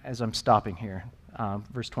 Finally, as I'm stopping here,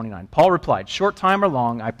 verse 29, Paul replied, short time or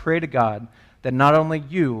long, I pray to God that not only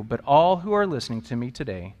you, but all who are listening to me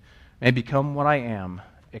today may become what I am,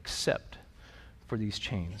 except for these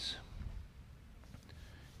chains.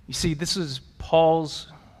 You see, this is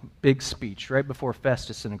Paul's big speech right before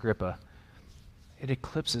Festus and Agrippa. It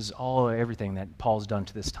eclipses everything that Paul's done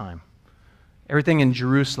to this time. Everything in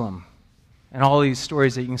Jerusalem and all these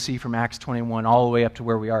stories that you can see from Acts 21 all the way up to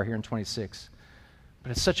where we are here in 26.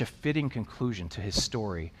 But it's such a fitting conclusion to his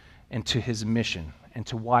story and to his mission and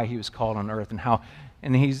to why he was called on earth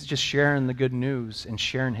and he's just sharing the good news and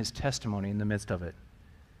sharing his testimony in the midst of it.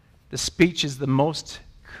 The speech is the most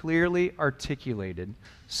clearly articulated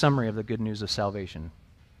summary of the good news of salvation.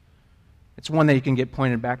 It's one that you can get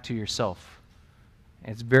pointed back to yourself.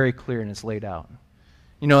 And it's very clear and it's laid out.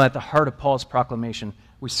 You know, at the heart of Paul's proclamation,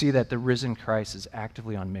 we see that the risen Christ is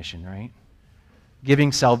actively on mission, right?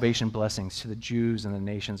 Giving salvation blessings to the Jews and the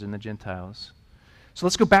nations and the Gentiles. So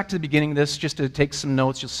let's go back to the beginning of this just to take some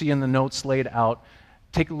notes. You'll see in the notes laid out.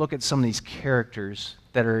 Take a look at some of these characters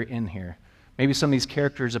that are in here. Maybe some of these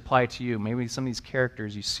characters apply to you. Maybe some of these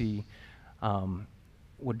characters you see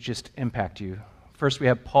would just impact you. First, we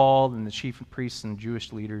have Paul and the chief priests and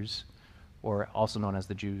Jewish leaders, or also known as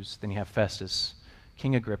the Jews. Then you have Festus,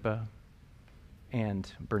 King Agrippa,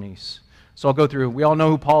 and Bernice. So I'll go through. We all know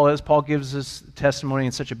who Paul is. Paul gives us testimony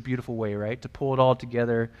in such a beautiful way, right? To pull it all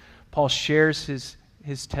together. Paul shares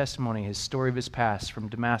his testimony, his story of his past from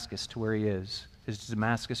Damascus to where he is, his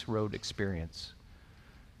Damascus Road experience.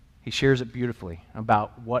 He shares it beautifully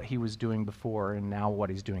about what he was doing before and now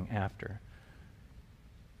what he's doing after.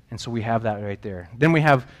 And so we have that right there. Then we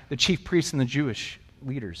have the chief priests and the Jewish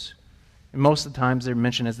leaders. And most of the times they're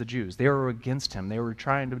mentioned as the Jews. They were against him. They were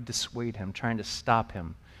trying to dissuade him, trying to stop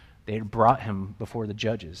him. They had brought him before the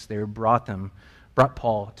judges. They brought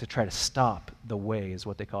Paul to try to stop the way, is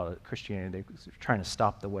what they call it, Christianity. They were trying to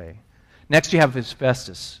stop the way. Next you have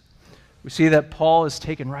Festus. We see that Paul is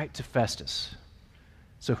taken right to Festus.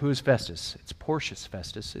 So who is Festus? It's Porcius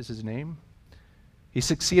Festus is his name. He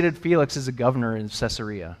succeeded Felix as a governor in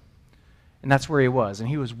Caesarea. And that's where he was. And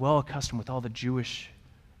he was well accustomed with all the Jewish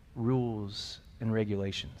rules and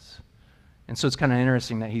regulations. And so it's kind of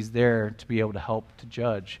interesting that he's there to be able to help to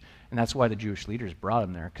judge. And that's why the Jewish leaders brought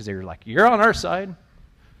him there, because they were like, you're on our side.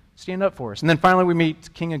 Stand up for us. And then finally we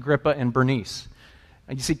meet King Agrippa and Bernice.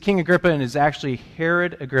 And you see King Agrippa is actually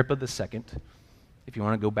Herod Agrippa II. If you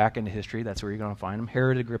want to go back into history, that's where you're going to find him.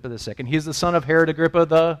 Herod Agrippa II. He's the son of Herod Agrippa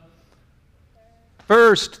the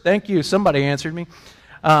First. Thank you. Somebody answered me.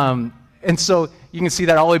 And so you can see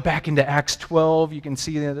that all the way back into Acts 12. You can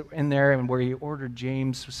see in there and where he ordered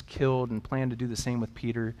James was killed and planned to do the same with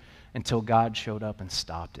Peter until God showed up and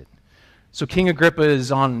stopped it. So King Agrippa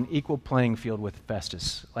is on an equal playing field with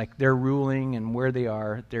Festus. Like they're ruling and where they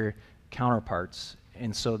are, they're counterparts.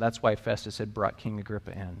 And so that's why Festus had brought King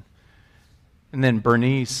Agrippa in. And then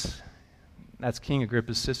Bernice, that's King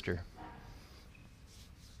Agrippa's sister.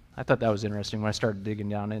 I thought that was interesting when I started digging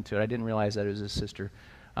down into it. I didn't realize that it was his sister.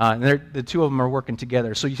 And the two of them are working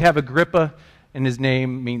together. So you have Agrippa, and his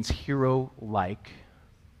name means hero-like.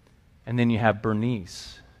 And then you have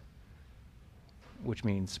Bernice, which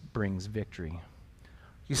means brings victory.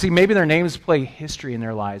 You see, maybe their names play history in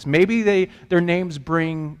their lives. Maybe their names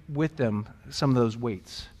bring with them some of those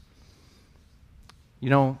weights. You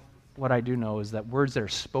know, what I do know is that words that are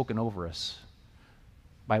spoken over us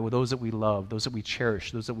by those that we love, those that we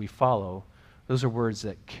cherish, those that we follow, those are words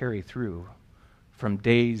that carry through from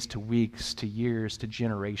days to weeks to years to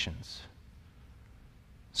generations.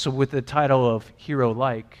 So with the title of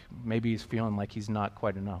hero-like, maybe he's feeling like he's not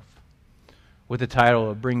quite enough. With the title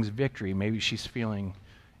of brings victory, maybe she's feeling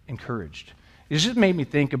encouraged. It just made me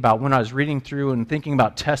think about when I was reading through and thinking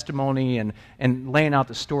about testimony and laying out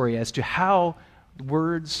the story as to how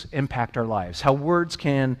words impact our lives, how words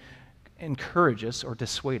can encourage us or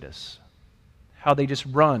dissuade us, how they just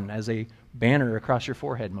run as a banner across your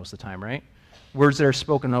forehead most of the time, right? Words that are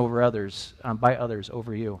spoken over others, by others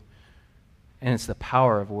over you. And it's the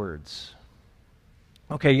power of words.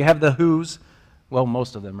 Okay, you have the who's, well,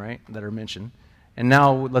 most of them, right, that are mentioned. And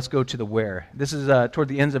now let's go to the where. This is toward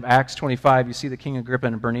the ends of Acts 25. You see that King Agrippa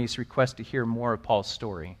and Bernice request to hear more of Paul's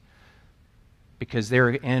story because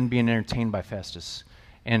they're being entertained by Festus.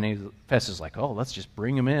 And Festus is like, oh, let's just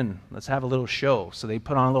bring him in. Let's have a little show. So they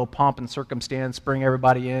put on a little pomp and circumstance, bring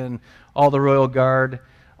everybody in, all the royal guard,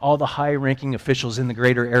 all the high-ranking officials in the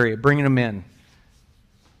greater area, bringing them in.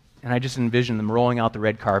 And I just envision them rolling out the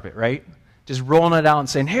red carpet, right? Just rolling it out and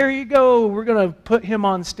saying, here you go, we're going to put him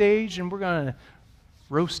on stage and we're going to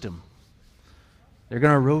roast him. They're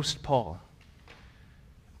going to roast Paul.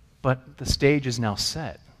 But the stage is now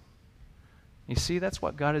set. You see, that's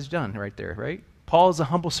what God has done right there, right? Paul is a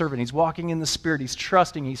humble servant. He's walking in the Spirit. He's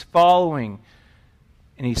trusting. He's following.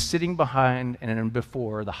 And he's sitting behind and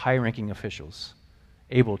before the high-ranking officials,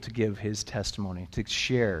 able to give his testimony, to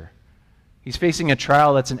share. He's facing a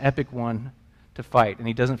trial that's an epic one to fight, and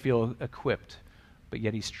he doesn't feel equipped, but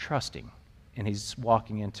yet he's trusting, and he's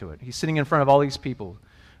walking into it. He's sitting in front of all these people,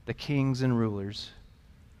 the kings and rulers,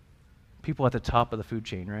 people at the top of the food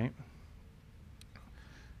chain, right?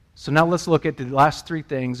 So now let's look at the last three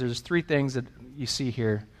things. There's three things that you see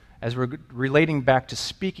here as we're relating back to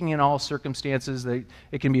speaking in all circumstances. That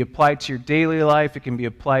it can be applied to your daily life. It can be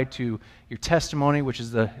applied to your testimony, which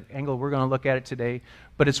is the angle we're going to look at it today.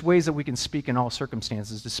 But it's ways that we can speak in all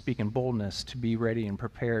circumstances, to speak in boldness, to be ready and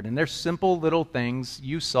prepared. And they're simple little things.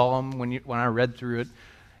 You saw them when I read through it.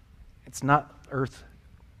 It's not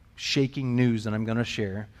earth-shaking news that I'm going to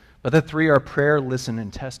share. But the three are prayer, listen,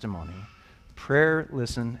 and testimony. Prayer,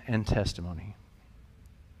 listen, and testimony.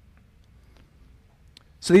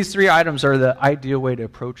 So these three items are the ideal way to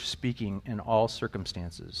approach speaking in all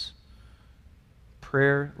circumstances.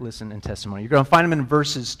 Prayer, listen, and testimony. You're going to find them in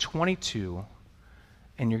verses 22,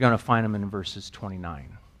 and you're going to find them in verses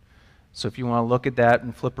 29. So if you want to look at that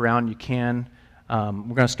and flip around, you can. We're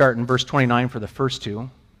going to start in verse 29 for the first two,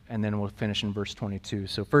 and then we'll finish in verse 22.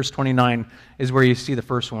 So verse 29 is where you see the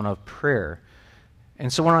first one of prayer.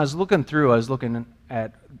 And so when I was looking through, I was looking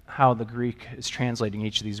at how the Greek is translating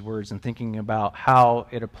each of these words and thinking about how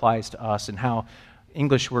it applies to us and how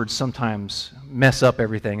English words sometimes mess up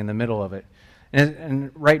everything in the middle of it.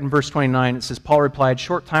 And right in verse 29, it says, Paul replied,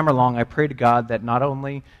 "Short time or long, I pray to God that not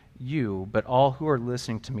only you, but all who are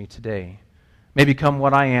listening to me today may become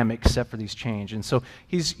what I am except for these change." And so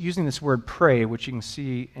he's using this word pray, which you can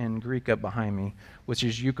see in Greek up behind me, which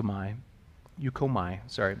is eukomai,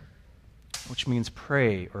 which means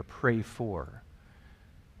pray or pray for.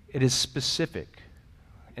 It is specific.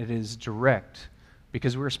 It is direct,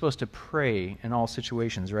 because we're supposed to pray in all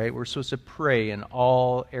situations, right? We're supposed to pray in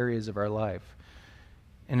all areas of our life.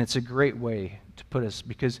 And it's a great way to put us,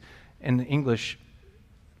 because in the English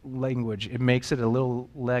language, it makes it a little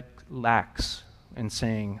lax in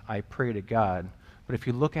saying, I pray to God. But if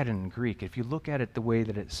you look at it in Greek, if you look at it the way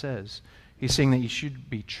that it says, he's saying that you should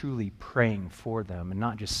be truly praying for them and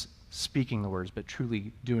not just speaking the words, but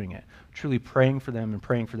truly doing it, truly praying for them and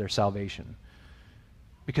praying for their salvation.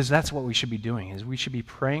 Because that's what we should be doing, is we should be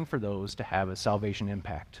praying for those to have a salvation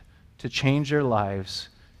impact, to change their lives,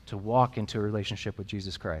 to walk into a relationship with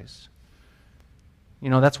Jesus Christ. You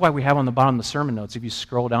know, that's why we have on the bottom of the sermon notes, if you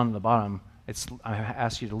scroll down to the bottom, I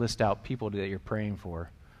ask you to list out people that you're praying for.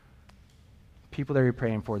 People that you're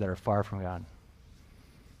praying for that are far from God.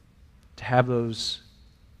 To have those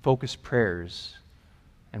focused prayers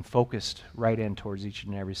and focused right in towards each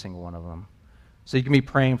and every single one of them. So you can be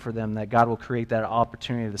praying for them that God will create that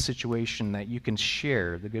opportunity, the situation that you can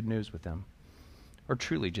share the good news with them. Or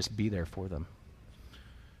truly just be there for them.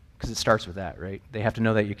 Because it starts with that, right? They have to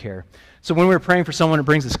know that you care. So when we're praying for someone, it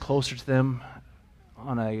brings us closer to them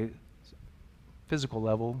on a physical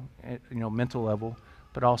level, mental level,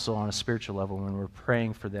 but also on a spiritual level when we're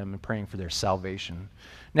praying for them and praying for their salvation.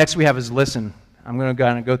 Next we have is listen. I'm going to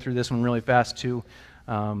kind of go through this one really fast too.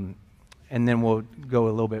 And then we'll go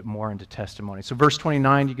a little bit more into testimony. So verse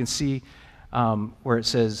 29, you can see where it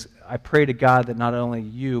says, I pray to God that not only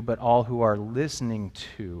you, but all who are listening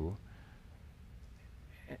to.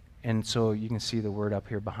 And so you can see the word up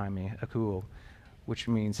here behind me, akuo, which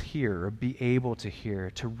means hear, or be able to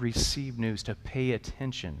hear, to receive news, to pay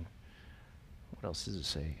attention. What else does it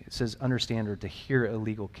say? It says understand, or to hear a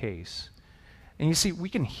legal case. And you see, we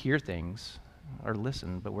can hear things or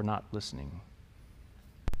listen, but we're not listening.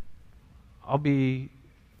 I'll be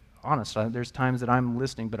honest, there's times that I'm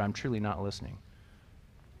listening, but I'm truly not listening.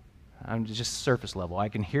 I'm just surface level. I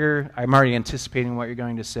can hear, I'm already anticipating what you're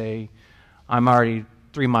going to say. I'm already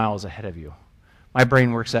 3 miles ahead of you. My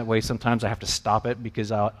brain works that way. Sometimes I have to stop it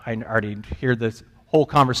because I already hear this whole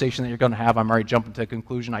conversation that you're going to have. I'm already jumping to a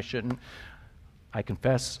conclusion I shouldn't. I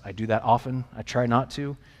confess, I do that often. I try not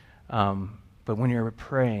to. But when you're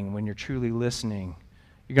praying, when you're truly listening,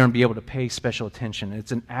 you're going to be able to pay special attention.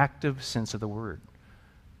 It's an active sense of the word.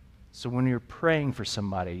 So when you're praying for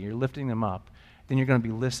somebody, you're lifting them up, then you're going to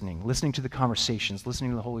be listening to the conversations, listening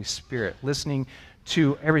to the Holy Spirit, listening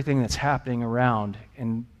to everything that's happening around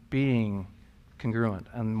and being congruent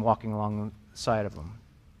and walking alongside of them.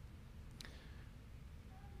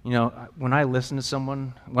 You know, when I listen to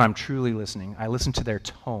someone, when I'm truly listening, I listen to their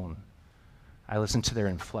tone. I listen to their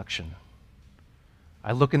inflection.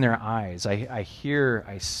 I look in their eyes. I hear,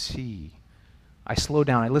 I see. I slow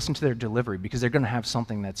down. I listen to their delivery because they're going to have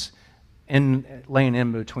something that's laying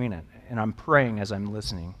in between it. And I'm praying as I'm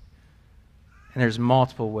listening. And there's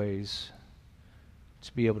multiple ways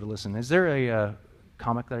to be able to listen. Is there a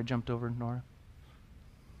comic that I jumped over, Nora?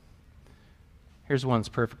 Here's one that's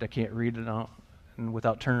perfect. I can't read it out and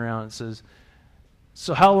without turning around. It says,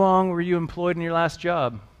 so how long were you employed in your last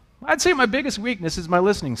job? I'd say my biggest weakness is my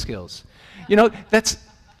listening skills. You know,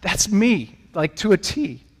 that's me, like to a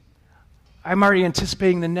T. I'm already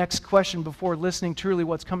anticipating the next question before listening truly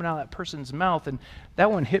what's coming out of that person's mouth. And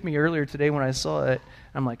that one hit me earlier today when I saw it.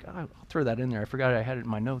 I'm like, oh, I'll throw that in there. I forgot I had it in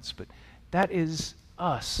my notes. But that is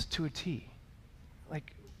us to a T.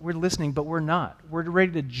 Like, we're listening, but we're not. We're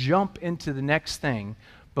ready to jump into the next thing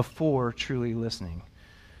before truly listening.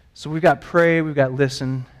 So we've got pray, we've got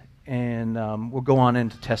listen, and we'll go on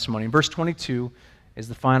into testimony. Verse 22 is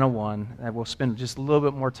the final one. And we'll spend just a little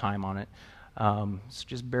bit more time on it. So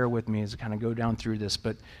just bear with me as I kind of go down through this.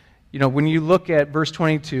 But, you know, when you look at verse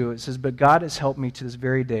 22, it says, "But God has helped me to this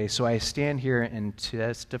very day, so I stand here and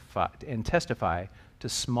testify to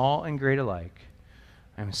small and great alike.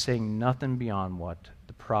 I'm saying nothing beyond what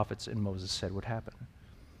the prophets and Moses said would happen."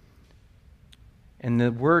 And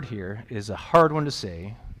the word here is a hard one to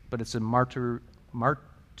say, but it's a martyromai.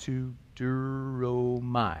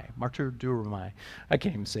 Martyromai. I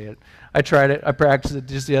can't even say it. I tried it. I practiced it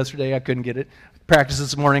just yesterday. I couldn't get it. Practiced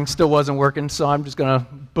this morning. Still wasn't working, so I'm just going to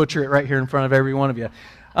butcher it right here in front of every one of you.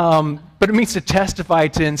 But it means to testify,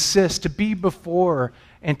 to insist, to be before,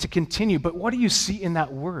 and to continue. But what do you see in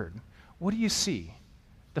that word? What do you see?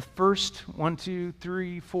 The first 1, 2,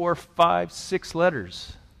 3, 4, 5, 6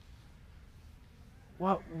 letters.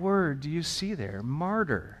 What word do you see there?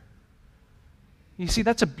 Martyr. You see,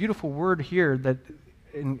 that's a beautiful word here that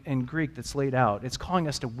in Greek that's laid out. It's calling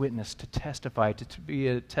us to witness, to testify, to be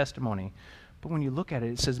a testimony. But when you look at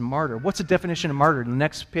it, it says martyr. What's the definition of martyr? In the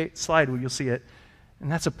next slide, you'll see it.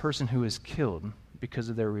 And that's a person who is killed because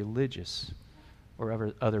of their religious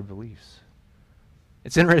or other beliefs.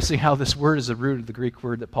 It's interesting how this word is the root of the Greek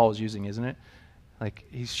word that Paul is using, isn't it? Like,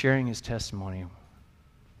 he's sharing his testimony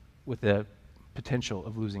with the potential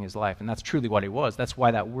of losing his life. And that's truly what he was. That's why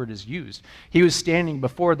that word is used. He was standing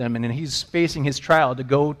before them, and then he's facing his trial to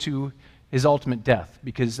go to his ultimate death,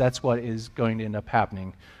 because that's what is going to end up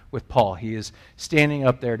happening with Paul. He is standing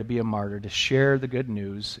up there to be a martyr, to share the good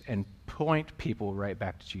news and point people right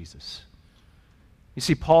back to Jesus. You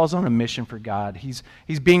see, Paul's on a mission for God. He's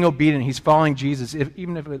being obedient. He's following Jesus,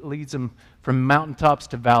 even if it leads him from mountaintops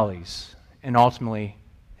to valleys and ultimately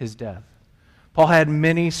his death. Paul had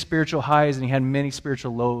many spiritual highs and he had many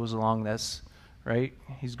spiritual lows along this, right?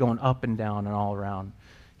 He's going up and down and all around.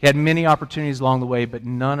 He had many opportunities along the way, but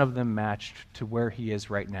none of them matched to where he is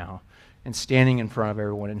right now and standing in front of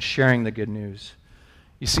everyone and sharing the good news.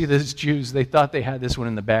 You see, those Jews, they thought they had this one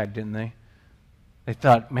in the bag, didn't they? They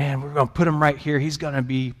thought, man, we're going to put him right here. He's going to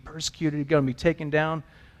be persecuted. He's going to be taken down.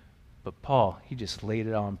 But Paul, he just laid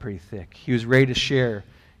it on pretty thick. He was ready to share.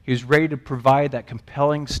 He was ready to provide that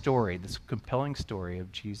compelling story, this compelling story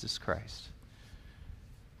of Jesus Christ,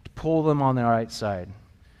 to pull them on the right side.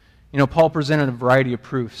 You know, Paul presented a variety of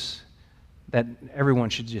proofs that everyone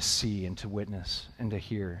should just see and to witness and to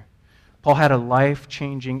hear. Paul had a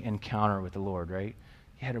life-changing encounter with the Lord, right?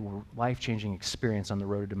 He had a life-changing experience on the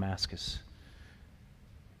road to Damascus.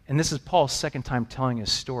 And this is Paul's second time telling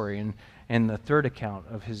his story and the third account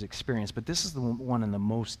of his experience. But this is the one in the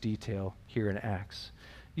most detail here in Acts.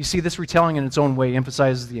 You see, this retelling in its own way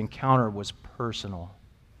emphasizes the encounter was personal.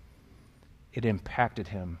 It impacted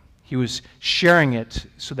him. He was sharing it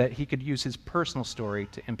so that he could use his personal story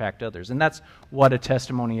to impact others. And that's what a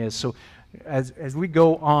testimony is. So as we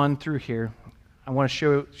go on through here, I want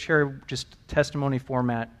to share just testimony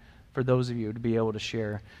format for those of you to be able to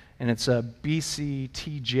share. And it's a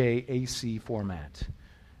BCTJAC format.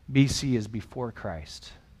 BC is before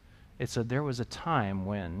Christ. It's a there was a time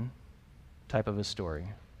when type of a story.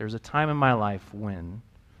 There's a time in my life when.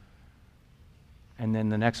 And then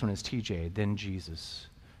the next one is TJ, then Jesus.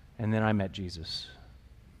 And then I met Jesus.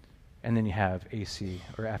 And then you have AC,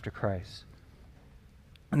 or after Christ.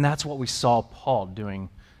 And that's what we saw Paul doing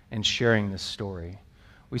and sharing this story.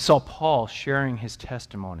 We saw Paul sharing his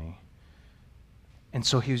testimony. And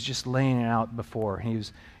so he was just laying it out before. He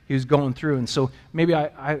was going through. And so maybe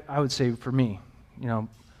I would say for me, you know,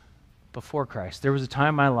 before Christ, there was a time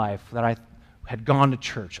in my life that I had gone to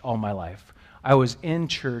church all my life. I was in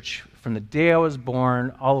church from the day I was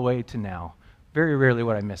born all the way to now. Very rarely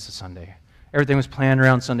would I miss a Sunday. Everything was planned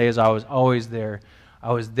around Sundays. I was always there.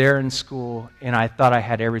 I was there in school, and I thought I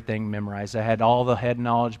had everything memorized. I had all the head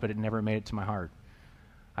knowledge, but it never made it to my heart.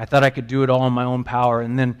 I thought I could do it all in my own power.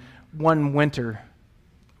 And then one winter,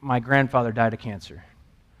 my grandfather died of cancer,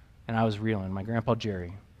 and I was reeling. My grandpa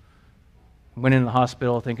Jerry went in the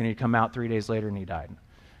hospital thinking he'd come out 3 days later, and he died.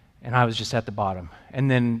 And I was just at the bottom. And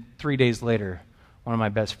then 3 days later, one of my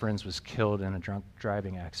best friends was killed in a drunk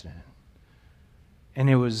driving accident. And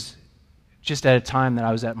it was just at a time that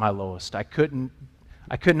I was at my lowest. I couldn't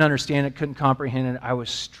understand it, couldn't comprehend it. I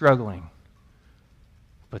was struggling.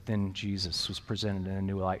 But then Jesus was presented in a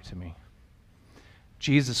new light to me.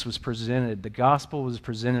 Jesus was presented, the gospel was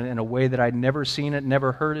presented in a way that I'd never seen it,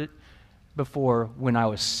 never heard it before when I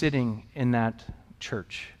was sitting in that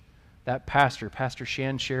church. That pastor, Pastor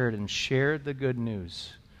Shan Sheridan, shared the good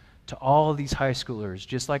news to all of these high schoolers,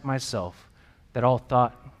 just like myself, that all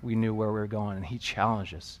thought we knew where we were going. And he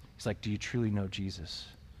challenged us. He's like, do you truly know Jesus?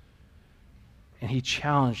 And he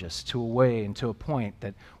challenged us to a way and to a point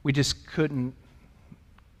that we just couldn't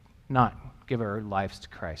not give our lives to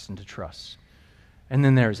Christ and to trust. And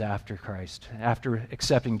then there's after Christ. After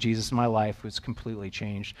accepting Jesus, my life was completely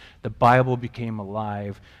changed. The Bible became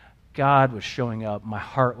alive. God was showing up. My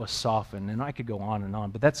heart was softened. And I could go on and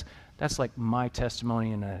on. But that's like my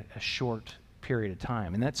testimony in a short period of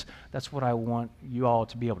time. And that's what I want you all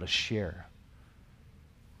to be able to share.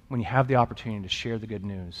 When you have the opportunity to share the good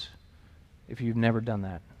news, if you've never done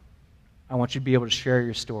that, I want you to be able to share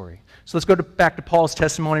your story. So let's go back to Paul's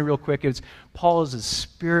testimony real quick. Paul is a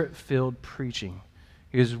spirit-filled preaching.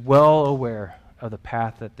 He was well aware of the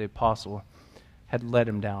path that the apostle had led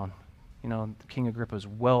him down. You know, King Agrippa was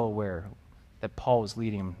well aware that Paul was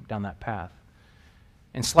leading him down that path.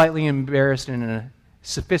 And slightly embarrassed in a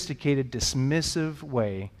sophisticated, dismissive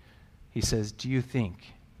way, he says, do you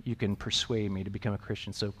think you can persuade me to become a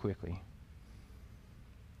Christian so quickly?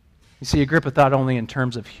 You see, Agrippa thought only in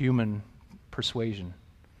terms of human persuasion.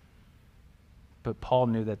 But Paul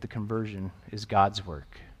knew that the conversion is God's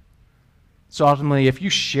work. So ultimately, if you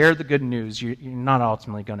share the good news, you're not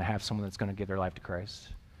ultimately going to have someone that's going to give their life to Christ.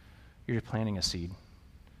 You're just planting a seed.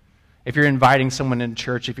 If you're inviting someone into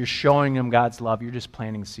church, if you're showing them God's love, you're just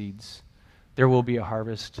planting seeds. There will be a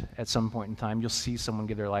harvest at some point in time. You'll see someone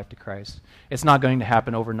give their life to Christ. It's not going to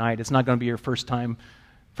happen overnight. It's not going to be your first time.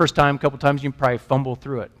 First time, a couple times, you can probably fumble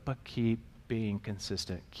through it. But keep being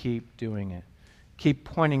consistent. Keep doing it. Keep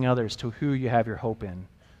pointing others to who you have your hope in,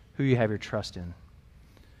 who you have your trust in.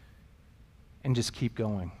 And just keep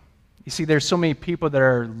going. You see, there's so many people that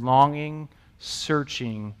are longing,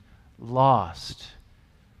 searching, lost.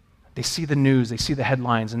 They see the news, they see the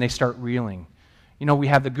headlines, and they start reeling. You know, we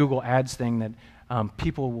have the Google Ads thing that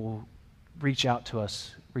people will reach out to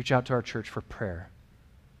us, reach out to our church for prayer.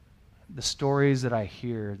 The stories that I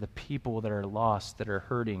hear, the people that are lost, that are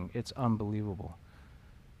hurting, it's unbelievable.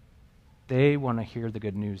 They want to hear the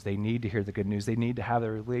good news. They need to hear the good news. They need to have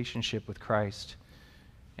a relationship with Christ.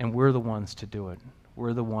 And we're the ones to do it.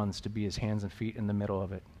 We're the ones to be his hands and feet in the middle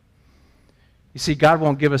of it. You see, God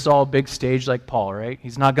won't give us all a big stage like Paul, right?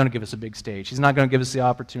 He's not going to give us a big stage. He's not going to give us the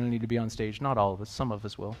opportunity to be on stage. Not all of us. Some of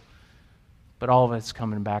us will. But all of it's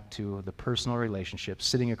coming back to the personal relationship,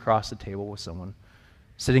 sitting across the table with someone,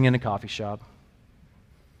 sitting in a coffee shop,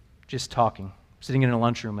 just talking, sitting in a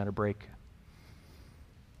lunchroom at a break.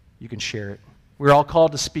 You can share it. We're all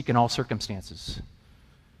called to speak in all circumstances.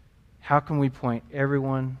 How can we point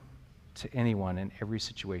everyone to anyone in every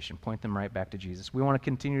situation? Point them right back to Jesus. We want to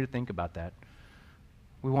continue to think about that.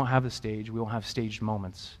 We won't have the stage. We won't have staged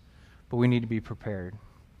moments. But we need to be prepared.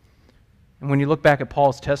 And when you look back at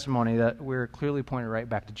Paul's testimony, that we're clearly pointed right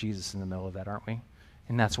back to Jesus in the middle of that, aren't we?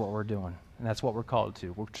 And that's what we're doing. And that's what we're called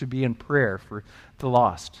to. We're to be in prayer for the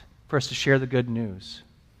lost, for us to share the good news.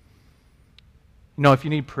 You know, if you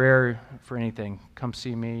need prayer for anything, come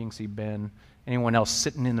see me. You can see Ben, anyone else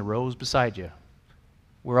sitting in the rows beside you.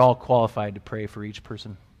 We're all qualified to pray for each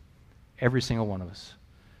person, every single one of us.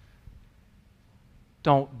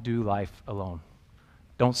 Don't do life alone.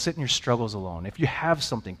 Don't sit in your struggles alone. If you have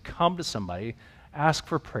something, come to somebody, ask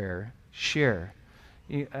for prayer, share.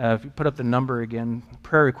 If you put up the number again,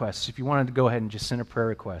 prayer requests. If you wanted to go ahead and just send a prayer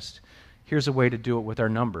request, here's a way to do it with our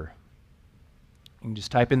number. You can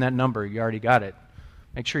just type in that number. You already got it.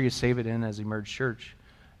 Make sure you save it in as Emerge Church.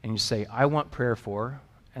 And you say, I want prayer for,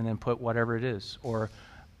 and then put whatever it is. Or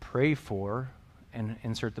pray for, and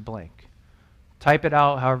insert the blank. Type it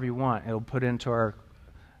out however you want. It'll put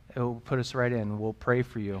us right in. We'll pray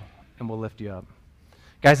for you, and we'll lift you up.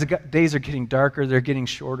 Guys, the days are getting darker. They're getting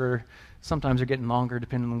shorter. Sometimes they're getting longer,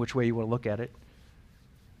 depending on which way you want to look at it.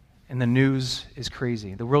 And the news is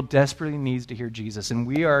crazy. The world desperately needs to hear Jesus, and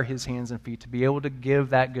we are his hands and feet to be able to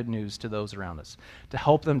give that good news to those around us, to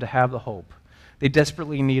help them to have the hope. They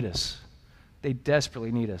desperately need us. They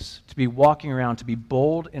desperately need us to be walking around, to be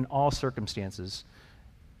bold in all circumstances,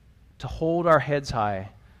 to hold our heads high,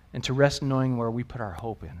 and to rest knowing where we put our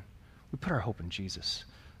hope in. We put our hope in Jesus.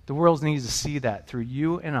 The world needs to see that through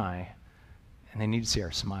you and I, and they need to see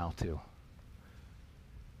our smile too.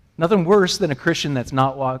 Nothing worse than a Christian that's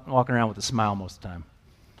not walking around with a smile most of the time.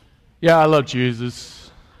 Yeah, I love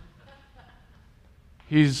Jesus.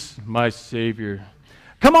 He's my Savior.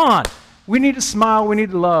 Come on! We need to smile. We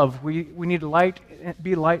need to love. We need to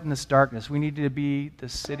be light in this darkness. We need to be the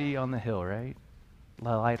city on the hill, right?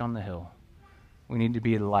 the light on the hill. We need to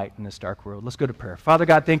be the light in this dark world. Let's go to prayer. Father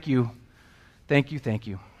God, thank you. Thank you, thank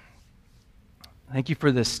you. Thank you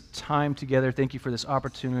for this time together. Thank you for this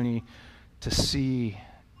opportunity to see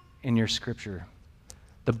in your scripture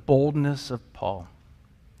the boldness of Paul,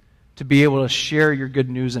 to be able to share your good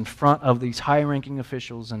news in front of these high-ranking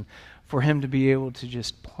officials, and for him to be able to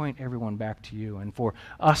just point everyone back to you, and for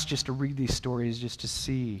us just to read these stories, just to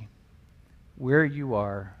see where you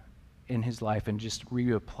are in his life and just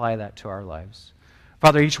reapply that to our lives.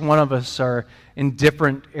 Father, each one of us are in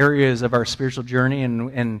different areas of our spiritual journey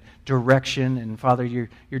and direction, and Father,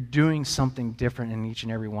 you're doing something different in each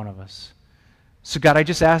and every one of us. So God, I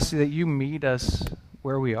just ask you that you meet us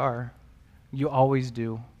where we are. You always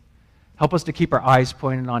do. Help us to keep our eyes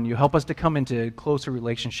pointed on you. Help us to come into a closer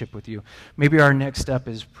relationship with you. Maybe our next step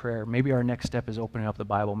is prayer. Maybe our next step is opening up the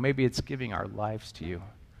Bible. Maybe it's giving our lives to you.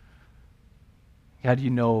 God, you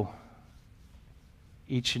know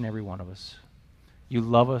each and every one of us. You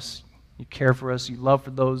love us. You care for us. You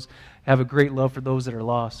have a great love for those that are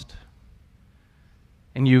lost.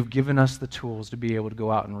 And you've given us the tools to be able to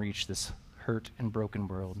go out and reach this hurt and broken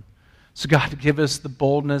world. So God, give us the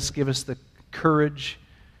boldness, give us the courage,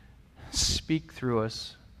 speak through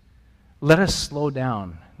us. Let us slow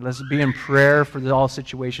down. Let us be in prayer for all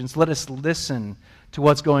situations. Let us listen to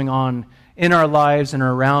what's going on in our lives and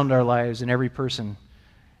around our lives and every person.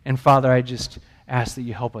 And Father, I just ask that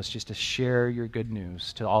you help us just to share your good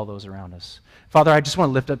news to all those around us. Father, I just want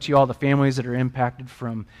to lift up to you all the families that are impacted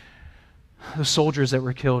from the soldiers that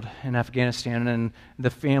were killed in Afghanistan and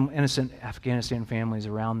the innocent Afghanistan families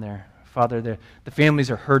around there. Father, the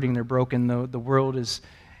families are hurting, they're broken. The world is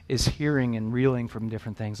hearing and reeling from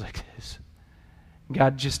different things like this.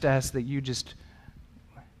 God, just ask that you just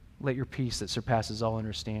let your peace that surpasses all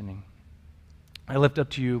understanding. I lift up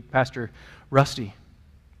to you Pastor Rusty.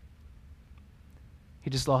 He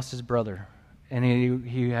just lost his brother, and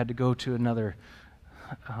he had to go to another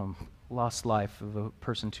lost life of a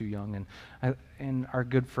person too young, and our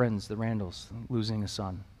good friends, the Randalls, losing a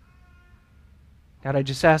son. God, I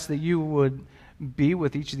just ask that you would be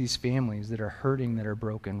with each of these families that are hurting, that are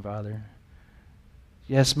broken, Father.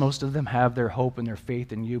 Yes, most of them have their hope and their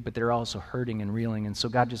faith in you, but they're also hurting and reeling, and so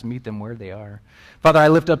God, just meet them where they are. Father, I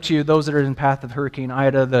lift up to you those that are in the path of Hurricane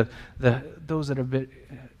Ida, those that have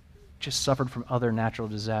just suffered from other natural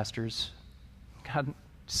disasters. God,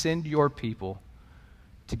 send your people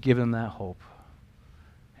to give them that hope.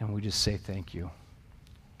 And we just say thank you.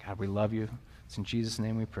 God, we love you. It's in Jesus'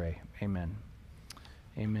 name we pray. Amen.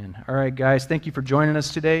 Amen. All right, guys, thank you for joining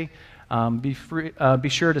us today. Be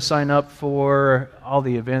sure to sign up for all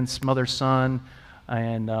the events, Mother, Son,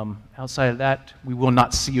 and outside of that, we will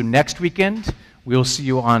not see you next weekend. We will see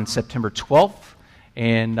you on September 12th.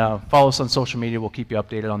 And follow us on social media. We'll keep you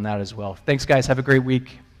updated on that as well. Thanks, guys. Have a great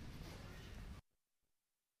week.